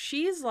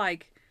 she's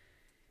like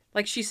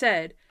she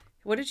said,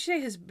 what did she say?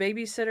 His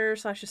babysitter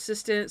 /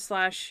 assistant /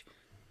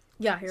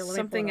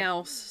 something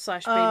else /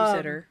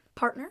 babysitter.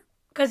 Partner?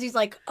 Because he's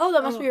like, oh,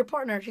 that must be your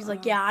partner. She's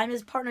like, yeah, I'm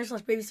his partner /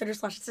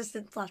 babysitter /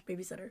 assistant /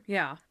 babysitter.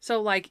 Yeah.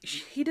 So, like,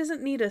 he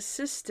doesn't need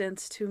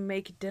assistance to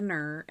make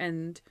dinner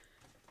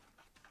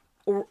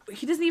or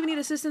he doesn't even need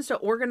assistance to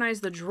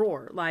organize the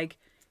drawer. Like,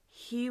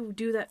 he would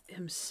do that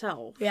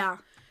himself. Yeah.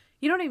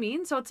 You know what I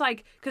mean? So it's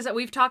like, because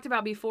we've talked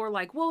about before,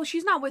 like, well,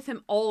 she's not with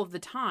him all of the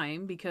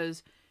time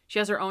because she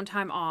has her own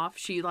time off.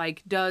 She,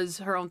 like, does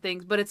her own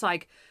things. But it's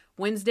like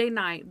Wednesday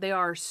night, they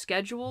are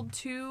scheduled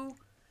to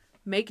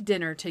make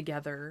dinner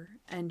together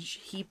and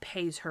he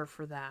pays her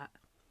for that.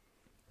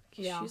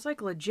 Yeah. She's,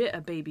 like, legit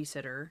a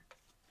babysitter.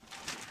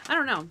 I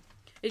don't know.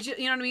 It's just,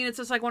 you know what I mean? It's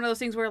just like one of those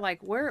things where,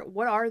 like,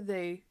 what are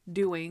they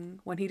doing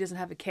when he doesn't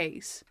have a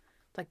case?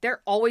 Like,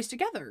 they're always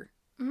together.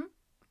 Mm-hmm.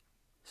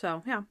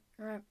 So, yeah.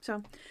 Right.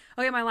 So,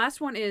 okay, my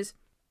last one is,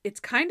 it's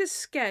kind of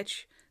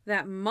sketch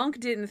that Monk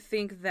didn't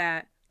think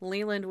that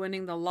Leland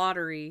winning the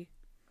lottery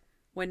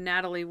when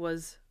Natalie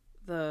was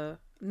the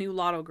new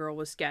Lotto girl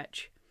was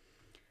sketch.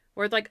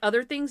 Where, like,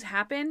 other things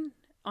happen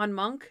on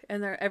Monk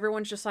and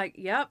everyone's just like,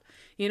 yep,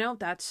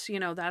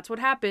 that's what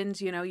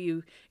happens.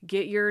 You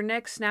get your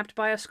neck snapped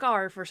by a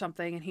scarf or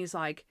something. And he's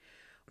like,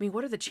 I mean,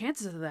 what are the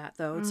chances of that,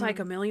 though? It's like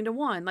 1,000,000 to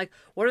 1. Like,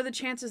 what are the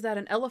chances that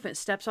an elephant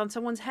steps on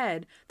someone's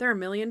head? They're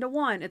 1,000,000 to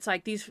 1. It's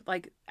like these,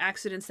 like,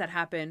 accidents that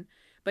happen.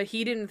 But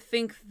he didn't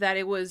think that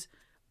it was,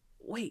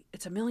 wait,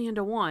 it's 1,000,000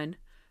 to 1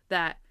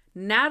 that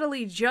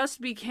Natalie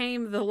just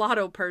became the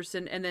Lotto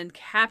person and then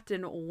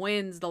Captain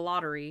wins the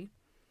lottery.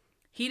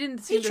 He didn't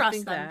seem to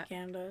think that.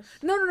 Kandyce.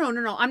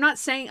 No. I'm not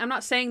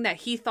saying that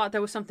he thought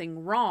there was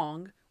something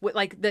wrong with,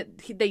 like, that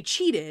they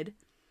cheated.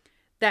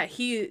 That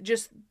he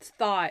just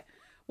thought,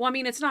 well, I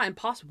mean, it's not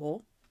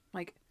impossible.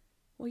 Like,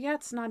 well, yeah,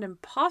 it's not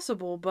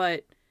impossible,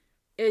 but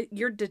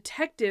your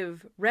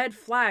detective red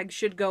flag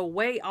should go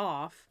way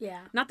off.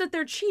 Yeah. Not that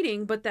they're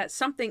cheating, but that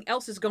something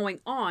else is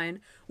going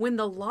on when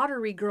the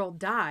lottery girl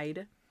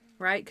died,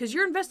 right? Because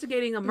you're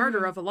investigating a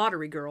murder of a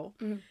lottery girl.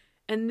 Mm-hmm.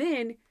 And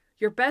then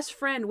your best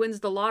friend wins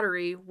the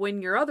lottery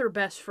when your other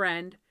best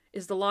friend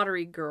is the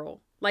lottery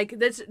girl. Like,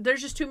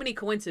 there's just too many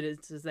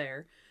coincidences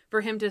there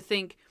for him to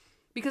think,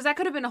 because that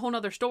could have been a whole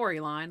nother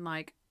storyline.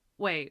 Like,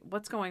 wait,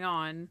 what's going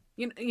on?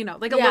 You know,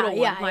 like a little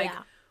one. Like,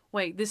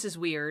 wait, this is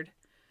weird.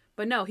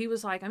 But no, he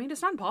was like, I mean,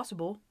 it's not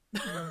impossible.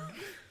 I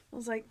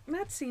was like,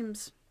 that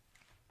seems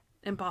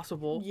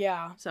impossible.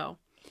 Yeah. So.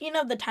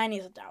 The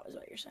tiniest doubt is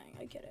what you're saying.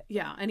 I get it.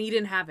 Yeah, and he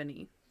didn't have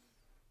any.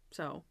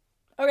 So.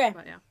 Okay.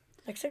 But yeah.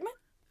 Next segment?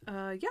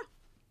 Yeah.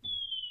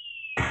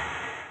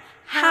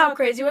 How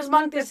crazy was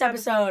Monk this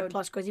episode?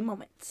 Plus crazy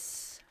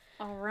moments.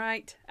 All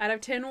right. Out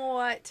of 10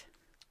 what?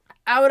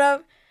 Out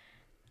of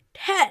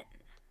 10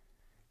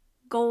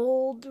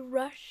 Gold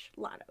Rush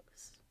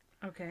Lottos.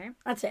 Okay.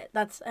 That's it.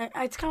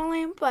 It's kind of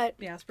lame, but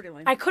yeah, it's pretty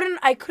lame. I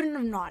couldn't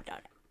have not done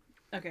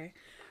it. Okay.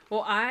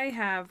 Well, I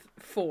have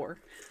 4.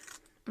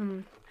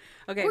 Mm.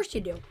 Okay. Of course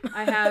you do.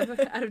 I have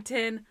out of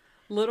 10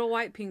 little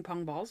white ping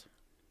pong balls.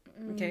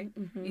 Okay.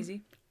 Mm-hmm.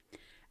 Easy.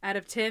 Out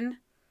of 10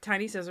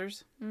 tiny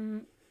scissors.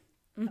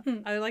 Mm-hmm.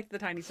 I like the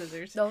tiny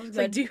scissors. That was good.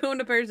 Like, do you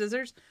own a pair of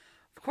scissors?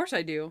 Of course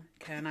I do.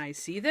 Can I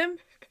see them?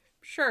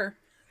 Sure.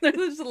 They're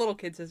just a little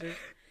kid scissors.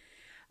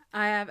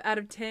 I have out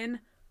of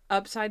 10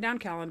 upside down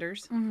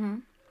calendars,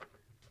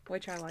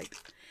 which I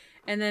liked.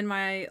 And then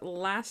my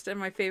last and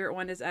my favorite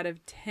one is out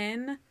of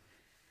 10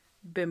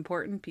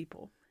 Bimportant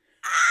people.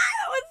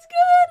 That was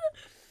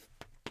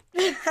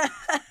good.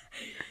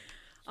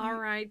 All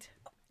right.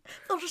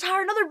 They'll just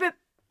hire another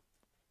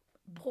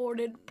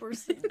Bimportant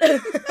person.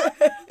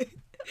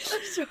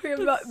 Sorry,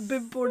 I'm not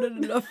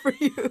Bimportant enough for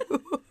you.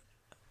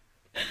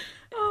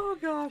 Oh,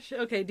 gosh.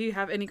 Okay, do you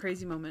have any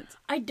crazy moments?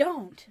 I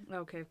don't.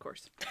 Okay, of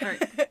course. All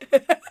right.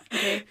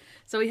 Okay,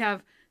 so we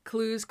have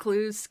clues,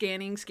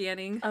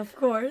 scanning. Of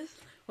course.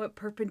 What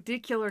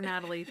perpendicular,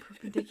 Natalie?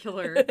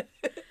 Perpendicular.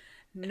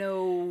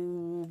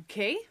 No.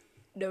 Okay.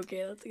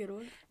 Okay, that's a good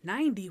one.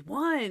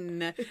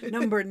 91.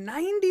 Number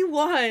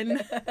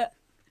 91.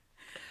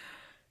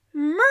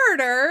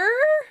 Murder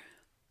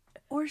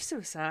or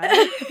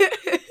suicide.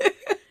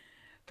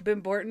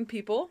 Bimportant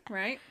people,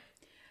 right?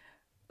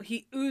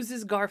 He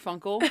oozes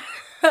Garfunkel.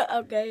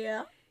 Okay,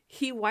 yeah.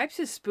 He wipes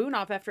his spoon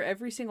off after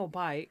every single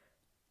bite.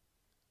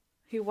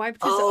 He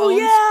wiped his own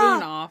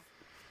spoon off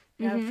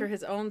after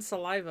his own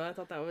saliva. I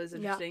thought that was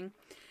interesting. Yeah.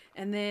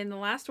 And then the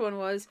last one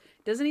was,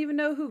 doesn't even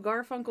know who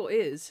Garfunkel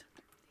is.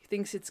 He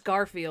thinks it's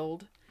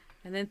Garfield,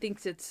 and then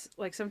thinks it's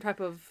like some type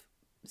of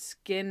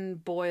skin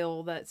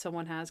boil that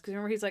someone has. Because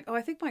remember, he's like, oh,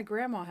 I think my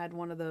grandma had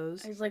one of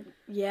those. He's like,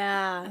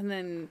 yeah. And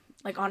then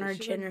like on her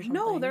chin or something.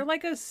 No, they're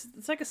like it's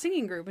like a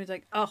singing group. And he's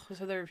like, oh,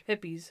 so they're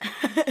hippies.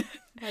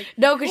 Like,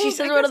 no, because she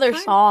says one of their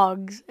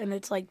songs, and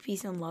it's like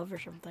peace and love or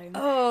something.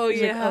 Oh,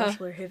 he's yeah. Like, oh,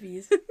 so they're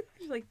hippies.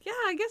 She's like, yeah,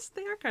 I guess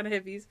they are kind of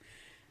hippies.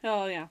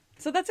 Oh, yeah.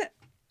 So that's it.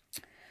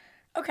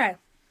 Okay.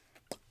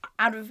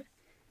 Out of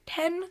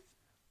 10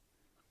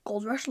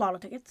 Gold Rush Lotto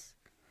tickets,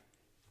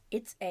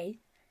 it's a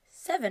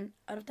 7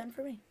 out of 10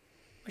 for me.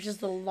 Which is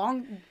the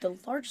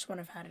largest one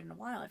I've had in a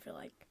while, I feel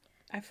like.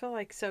 I feel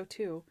like so,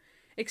 too.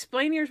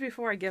 Explain yours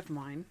before I give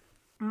mine.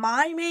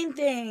 My main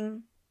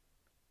thing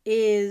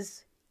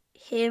is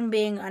him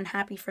being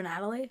unhappy for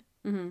Natalie.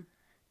 Mm-hmm.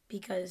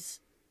 Because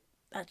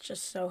that's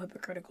just so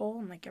hypocritical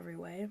in, like, every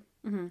way.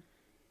 Mm-hmm.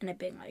 And it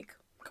being like,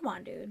 come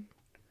on, dude.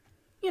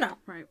 You know.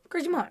 Right.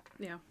 Crazy moment.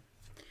 Yeah.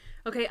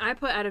 Okay, I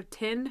put out of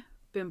 10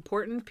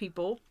 important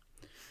people,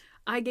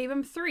 I gave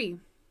him 3.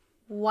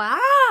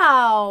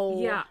 Wow.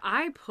 Yeah,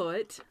 I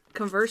put,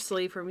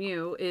 conversely from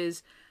you,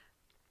 is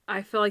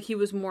I feel like he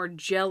was more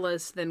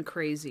jealous than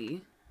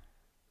crazy.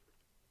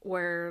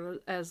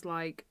 Whereas,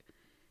 like,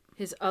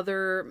 his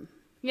other,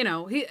 you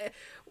know,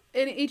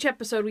 in each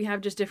episode we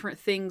have just different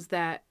things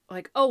that,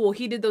 like, oh, well,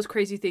 he did those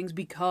crazy things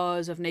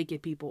because of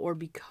naked people or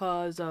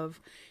because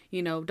of,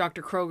 you know,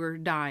 Dr.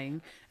 Kroger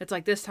dying. It's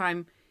like this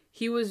time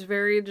he was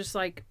very just,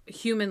 like,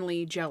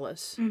 humanly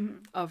jealous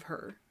of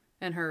her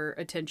and her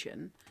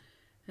attention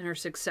and her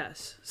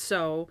success.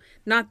 So,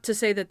 not to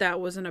say that that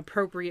was an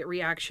appropriate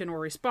reaction or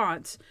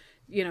response,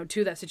 you know,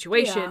 to that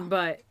situation,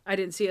 but I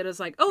didn't see it as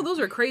like, oh, those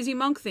are crazy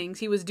monk things.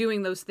 He was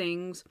doing those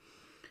things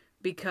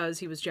because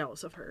he was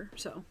jealous of her.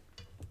 So,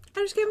 I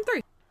just gave him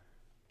 3.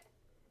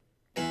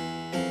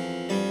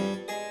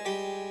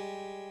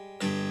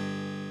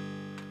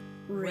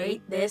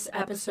 Rate this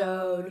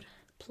episode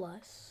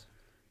plus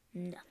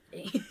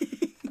nothing.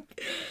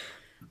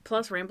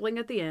 Plus rambling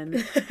at the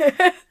end.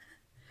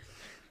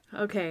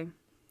 Okay.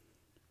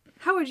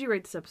 How would you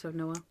rate this episode,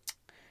 Noah?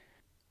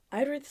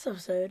 I'd rate this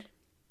episode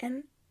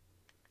an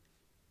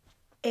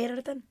 8 out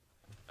of 10.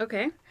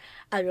 Okay.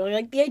 I really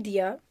like the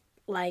idea.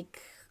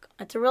 Like,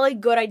 it's a really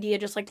good idea,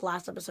 just like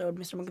last episode,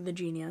 Mr. Monk and the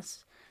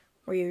Genius,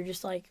 where you're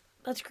just like,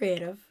 that's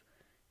creative.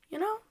 You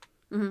know?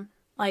 Mm-hmm.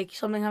 Like,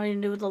 something having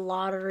to do with the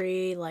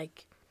lottery.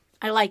 Like,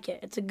 I like it.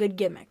 It's a good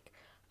gimmick.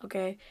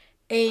 Okay?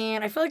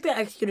 And I feel like they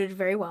executed it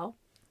very well.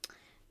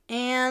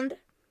 And,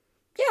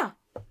 yeah.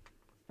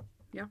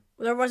 Yeah.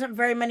 There wasn't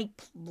very many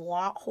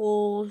plot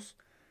holes.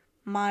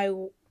 My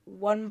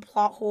one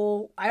plot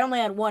hole, I only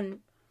had one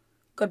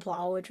good plot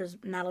hole, which was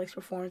Natalie's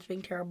performance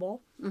being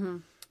terrible. Mm-hmm.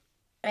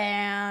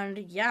 And,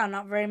 yeah,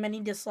 not very many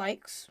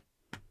dislikes.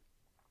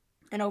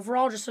 And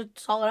overall, just a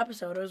solid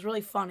episode. It was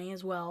really funny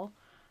as well.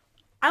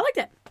 I liked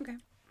it. Okay.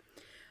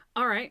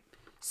 All right.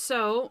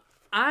 So,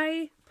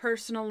 I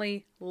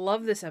personally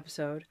love this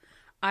episode.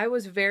 I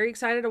was very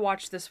excited to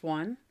watch this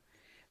one.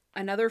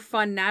 Another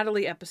fun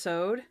Natalie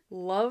episode.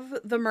 Love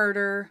the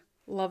murder.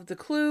 Love the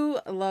clue.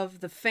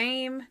 Love the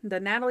fame. The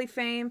Natalie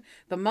fame.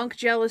 The monk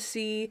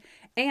jealousy.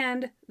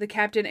 And the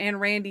captain and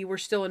Randy were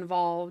still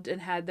involved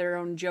and had their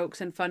own jokes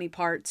and funny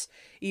parts,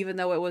 even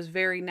though it was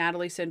very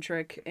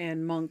Natalie-centric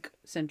and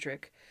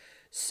monk-centric.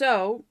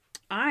 So,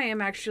 I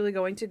am actually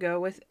going to go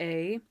with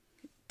a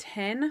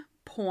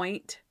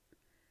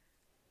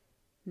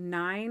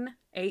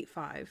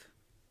 10.985.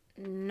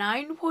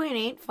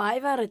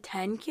 9.85 out of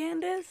 10,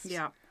 Kandyce?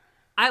 Yeah.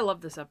 I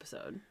love this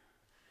episode.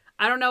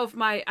 I don't know if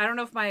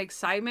my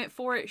excitement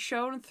for it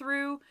shone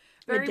through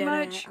very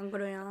much. I'm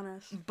going to be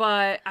honest.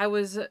 But I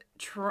was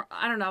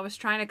I was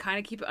trying to kind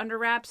of keep it under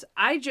wraps.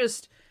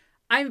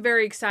 I'm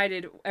very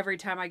excited every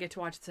time I get to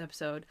watch this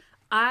episode.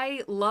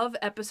 I love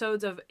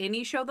episodes of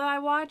any show that I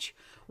watch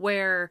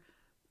where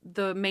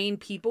the main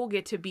people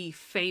get to be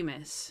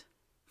famous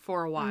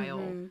for a while.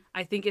 Mm-hmm.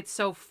 I think it's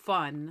so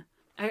fun.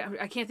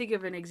 I can't think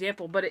of an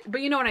example, but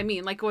you know what I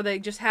mean? Like where they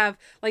just have,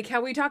 like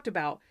how we talked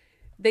about,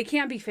 they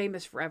can't be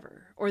famous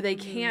forever, or they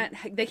can't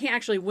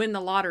actually win the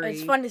lottery.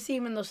 It's fun to see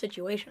them in those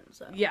situations,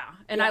 though. Yeah,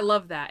 and I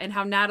love that, and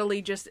how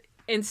Natalie just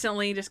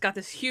instantly just got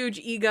this huge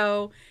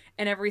ego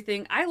and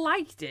everything. I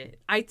liked it.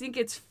 I think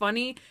it's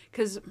funny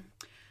because.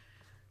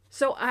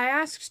 So I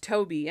asked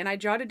Toby, and I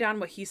jotted down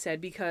what he said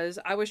because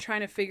I was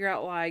trying to figure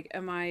out, like,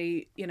 am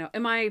I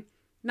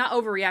not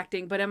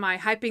overreacting, but am I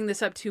hyping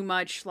this up too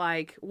much?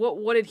 Like,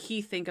 what did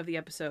he think of the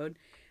episode?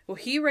 Well,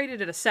 he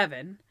rated it a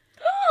 7,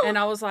 and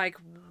I was like,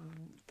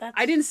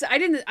 I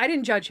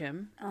didn't judge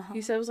him. Uh-huh.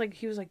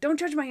 He was like, don't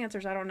judge my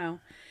answers. I don't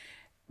know,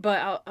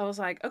 but I was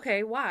like,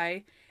 okay,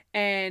 why?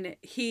 And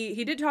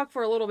he did talk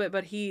for a little bit,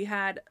 but he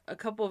had a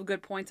couple of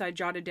good points I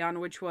jotted down,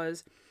 which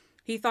was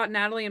he thought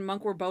Natalie and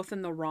Monk were both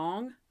in the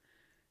wrong.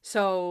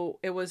 So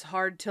it was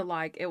hard to,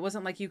 like, it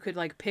wasn't like you could,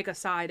 like, pick a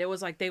side. It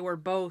was like they were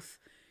both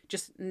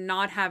just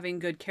not having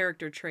good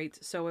character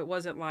traits. So it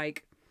wasn't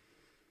like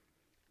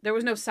there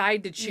was no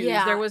side to choose.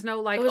 Yeah. There was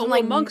no, like,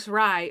 like, Monk's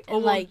right.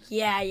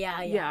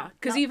 Yeah.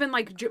 Because even,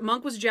 like,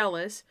 Monk was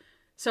jealous.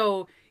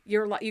 So,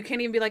 you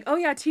can't even be like, oh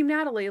yeah, Team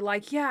Natalie,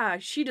 like, yeah,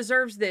 she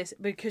deserves this,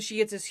 because she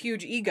gets this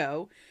huge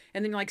ego.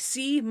 And then you're like,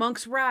 see,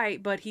 Monk's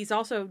right, but he's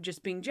also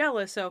just being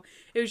jealous. So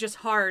it was just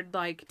hard,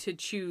 like, to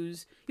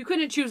choose. You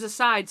couldn't choose a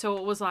side, so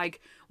it was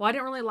like, well, I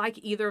didn't really like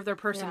either of their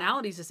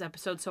personalities this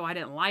episode, so I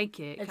didn't like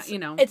it.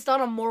 It's not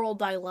a moral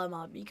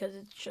dilemma, because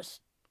it's just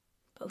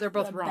they're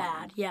both wrong.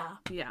 Bad. Yeah.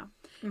 Yeah.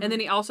 Mm-hmm. And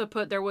then he also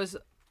put there was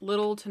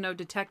little to no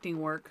detecting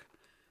work,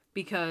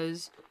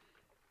 because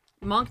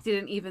Monk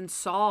didn't even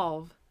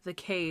solve the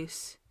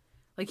case.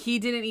 Like, he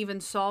didn't even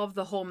solve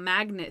the whole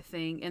magnet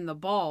thing in the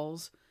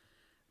balls.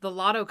 The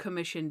Lotto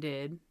Commission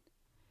did,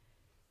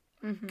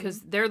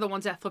 because they're the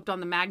ones that flipped on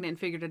the magnet and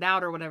figured it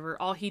out or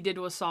whatever. All he did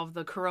was solve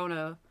the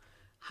Corona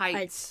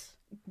Heights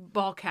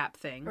ball cap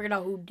thing. Figured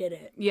out who did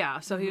it. Yeah,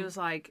 so he was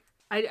like,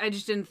 I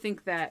just didn't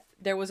think that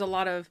there was a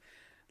lot of,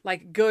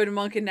 like, good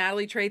Monk and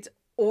Natalie traits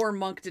or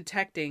Monk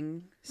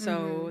detecting.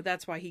 So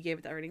that's why he gave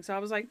it that rating. So I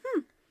was like,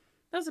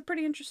 that was a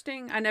pretty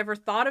interesting. I never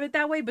thought of it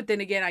that way, but then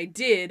again, I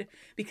did,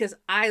 because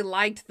I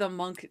liked the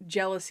Monk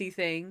jealousy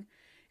thing.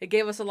 It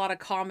gave us a lot of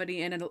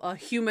comedy and a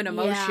human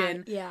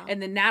emotion. Yeah.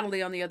 And then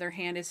Natalie, on the other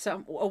hand, is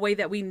a way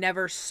that we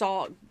never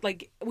saw.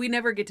 Like, we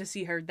never get to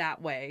see her that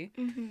way.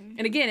 Mm-hmm.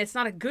 And again, it's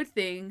not a good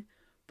thing,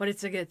 but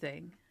it's a good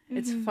thing.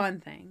 It's a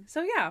fun thing.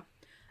 So yeah,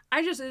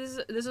 this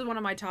is one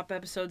of my top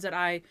episodes that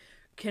I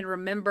can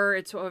remember.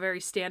 It's a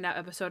very standout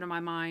episode in my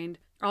mind.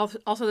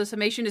 Also, the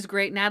summation is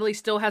great. Natalie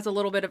still has a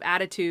little bit of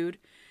attitude,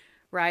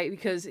 right?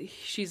 Because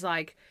she's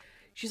like,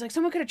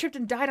 someone could have tripped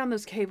and died on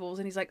those cables.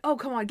 And he's like, oh,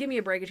 come on, give me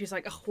a break. And she's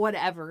like, oh,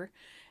 whatever.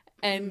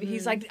 And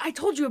he's like, I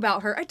told you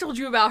about her.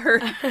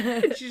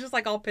 And she's just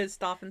like all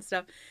pissed off and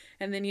stuff.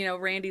 And then,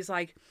 Randy's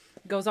like,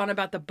 goes on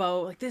about the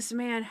boat. Like, this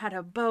man had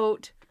a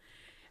boat.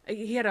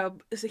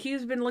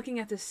 He's been looking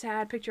at this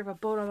sad picture of a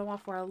boat on the wall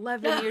for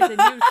 11 years. And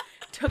you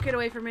took it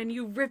away from him. And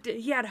you ripped it.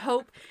 He had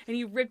hope. And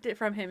you ripped it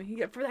from him.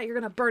 For that, you're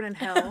going to burn in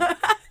hell.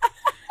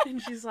 And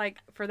she's like,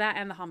 for that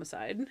and the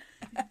homicide.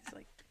 He's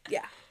like,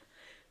 yeah.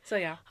 So,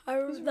 yeah. That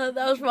was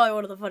probably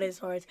one of the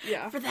funniest parts.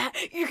 Yeah. For that,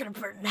 you're going to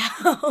burn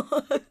now.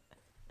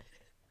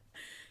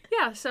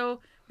 Yeah,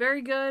 so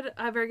very good.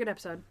 A very good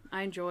episode.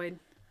 I enjoyed.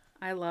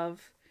 I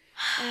love.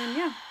 And,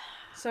 yeah.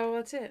 So,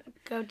 that's it.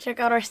 Go check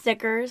out our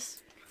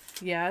stickers.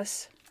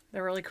 Yes.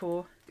 They're really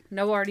cool.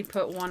 Noah already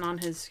put one on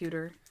his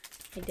scooter.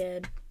 I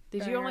did.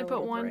 Did you only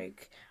put one?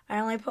 Break. I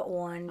only put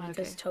one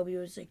because Toby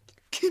was like,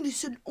 Kandyce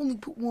said only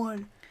put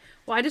one.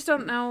 Well, I just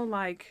don't know,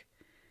 like...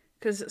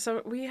 Because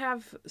we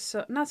have,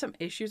 not some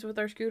issues with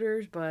our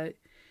scooters, but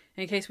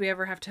in case we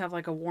ever have to have,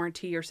 like, a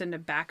warranty or send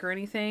it back or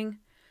anything,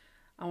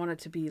 I want it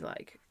to be,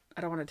 like,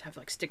 I don't want it to have,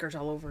 like, stickers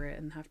all over it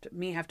and have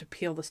to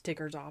peel the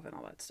stickers off and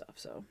all that stuff.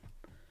 So,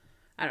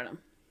 I don't know.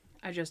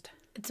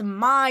 It's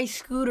my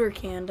scooter,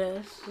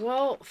 Kandyce.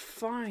 Well,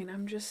 fine.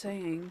 I'm just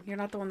saying. You're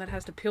not the one that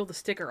has to peel the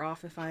sticker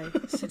off if I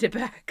send it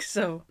back.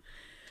 So,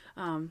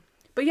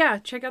 but yeah,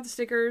 check out the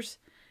stickers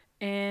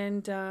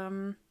and,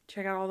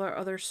 check out all the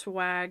other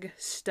swag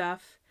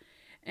stuff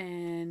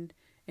and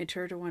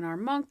enter to win our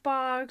Monk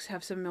box.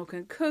 Have some milk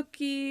and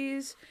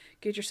cookies.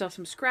 Get yourself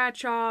some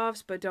scratch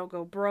offs, but don't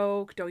go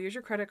broke. Don't use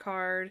your credit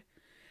card.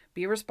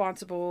 Be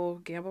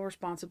responsible. Gamble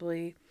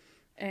responsibly.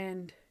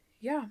 And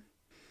yeah.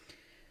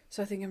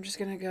 So I think I'm just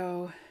going to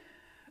go.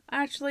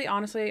 Actually,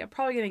 honestly, I'm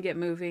probably going to get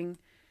moving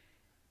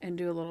and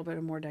do a little bit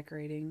of more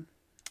decorating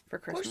for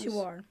Christmas. Of course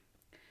you are.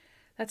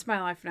 That's my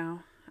life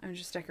now. I'm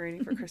just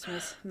decorating for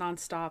Christmas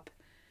nonstop.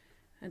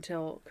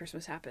 Until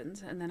Christmas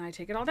happens, and then I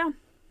take it all down.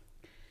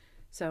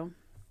 So,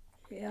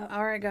 yeah.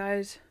 All right,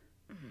 guys.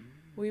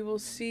 We will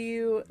see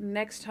you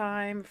next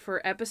time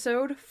for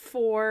episode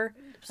 4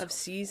 of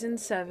season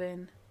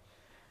 7.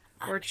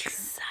 We're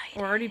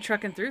already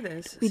trucking through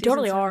this. We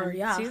totally are,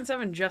 yeah. Season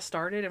 7 just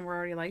started, and we're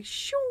already like,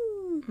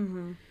 shoo.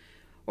 Mm-hmm.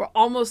 We're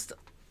almost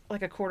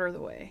like a quarter of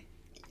the way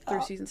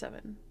through season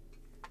 7,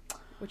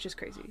 which is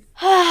crazy.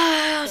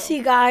 I'll see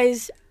you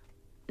guys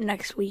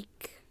next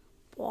week.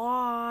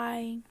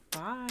 Bye.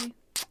 Bye.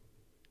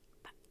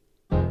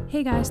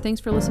 Hey guys,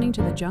 thanks for listening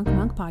to the Junk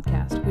Monk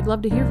Podcast. We'd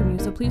love to hear from you,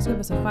 so please give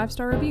us a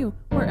 5-star review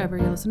wherever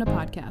you listen to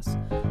podcasts.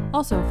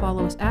 Also,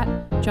 follow us at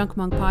Junk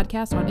Monk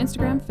Podcast on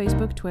Instagram,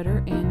 Facebook,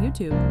 Twitter, and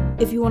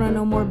YouTube. If you want to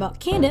know more about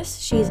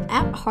Kandyce, she's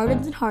at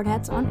Hardens and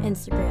Hardhats on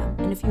Instagram.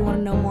 And if you want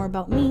to know more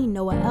about me,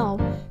 Noah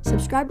L.,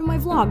 subscribe to my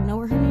vlog,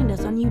 Noah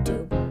Hernandez, on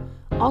YouTube.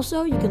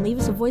 Also, you can leave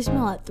us a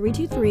voicemail at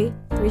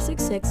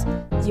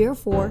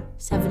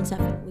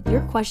 323-366-0477 with your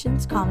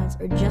questions, comments,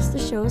 or just to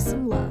show us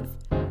some love.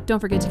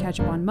 Don't forget to catch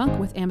up on Monk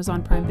with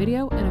Amazon Prime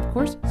Video, and of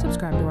course,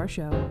 subscribe to our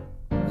show.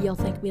 You'll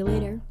thank me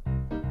later.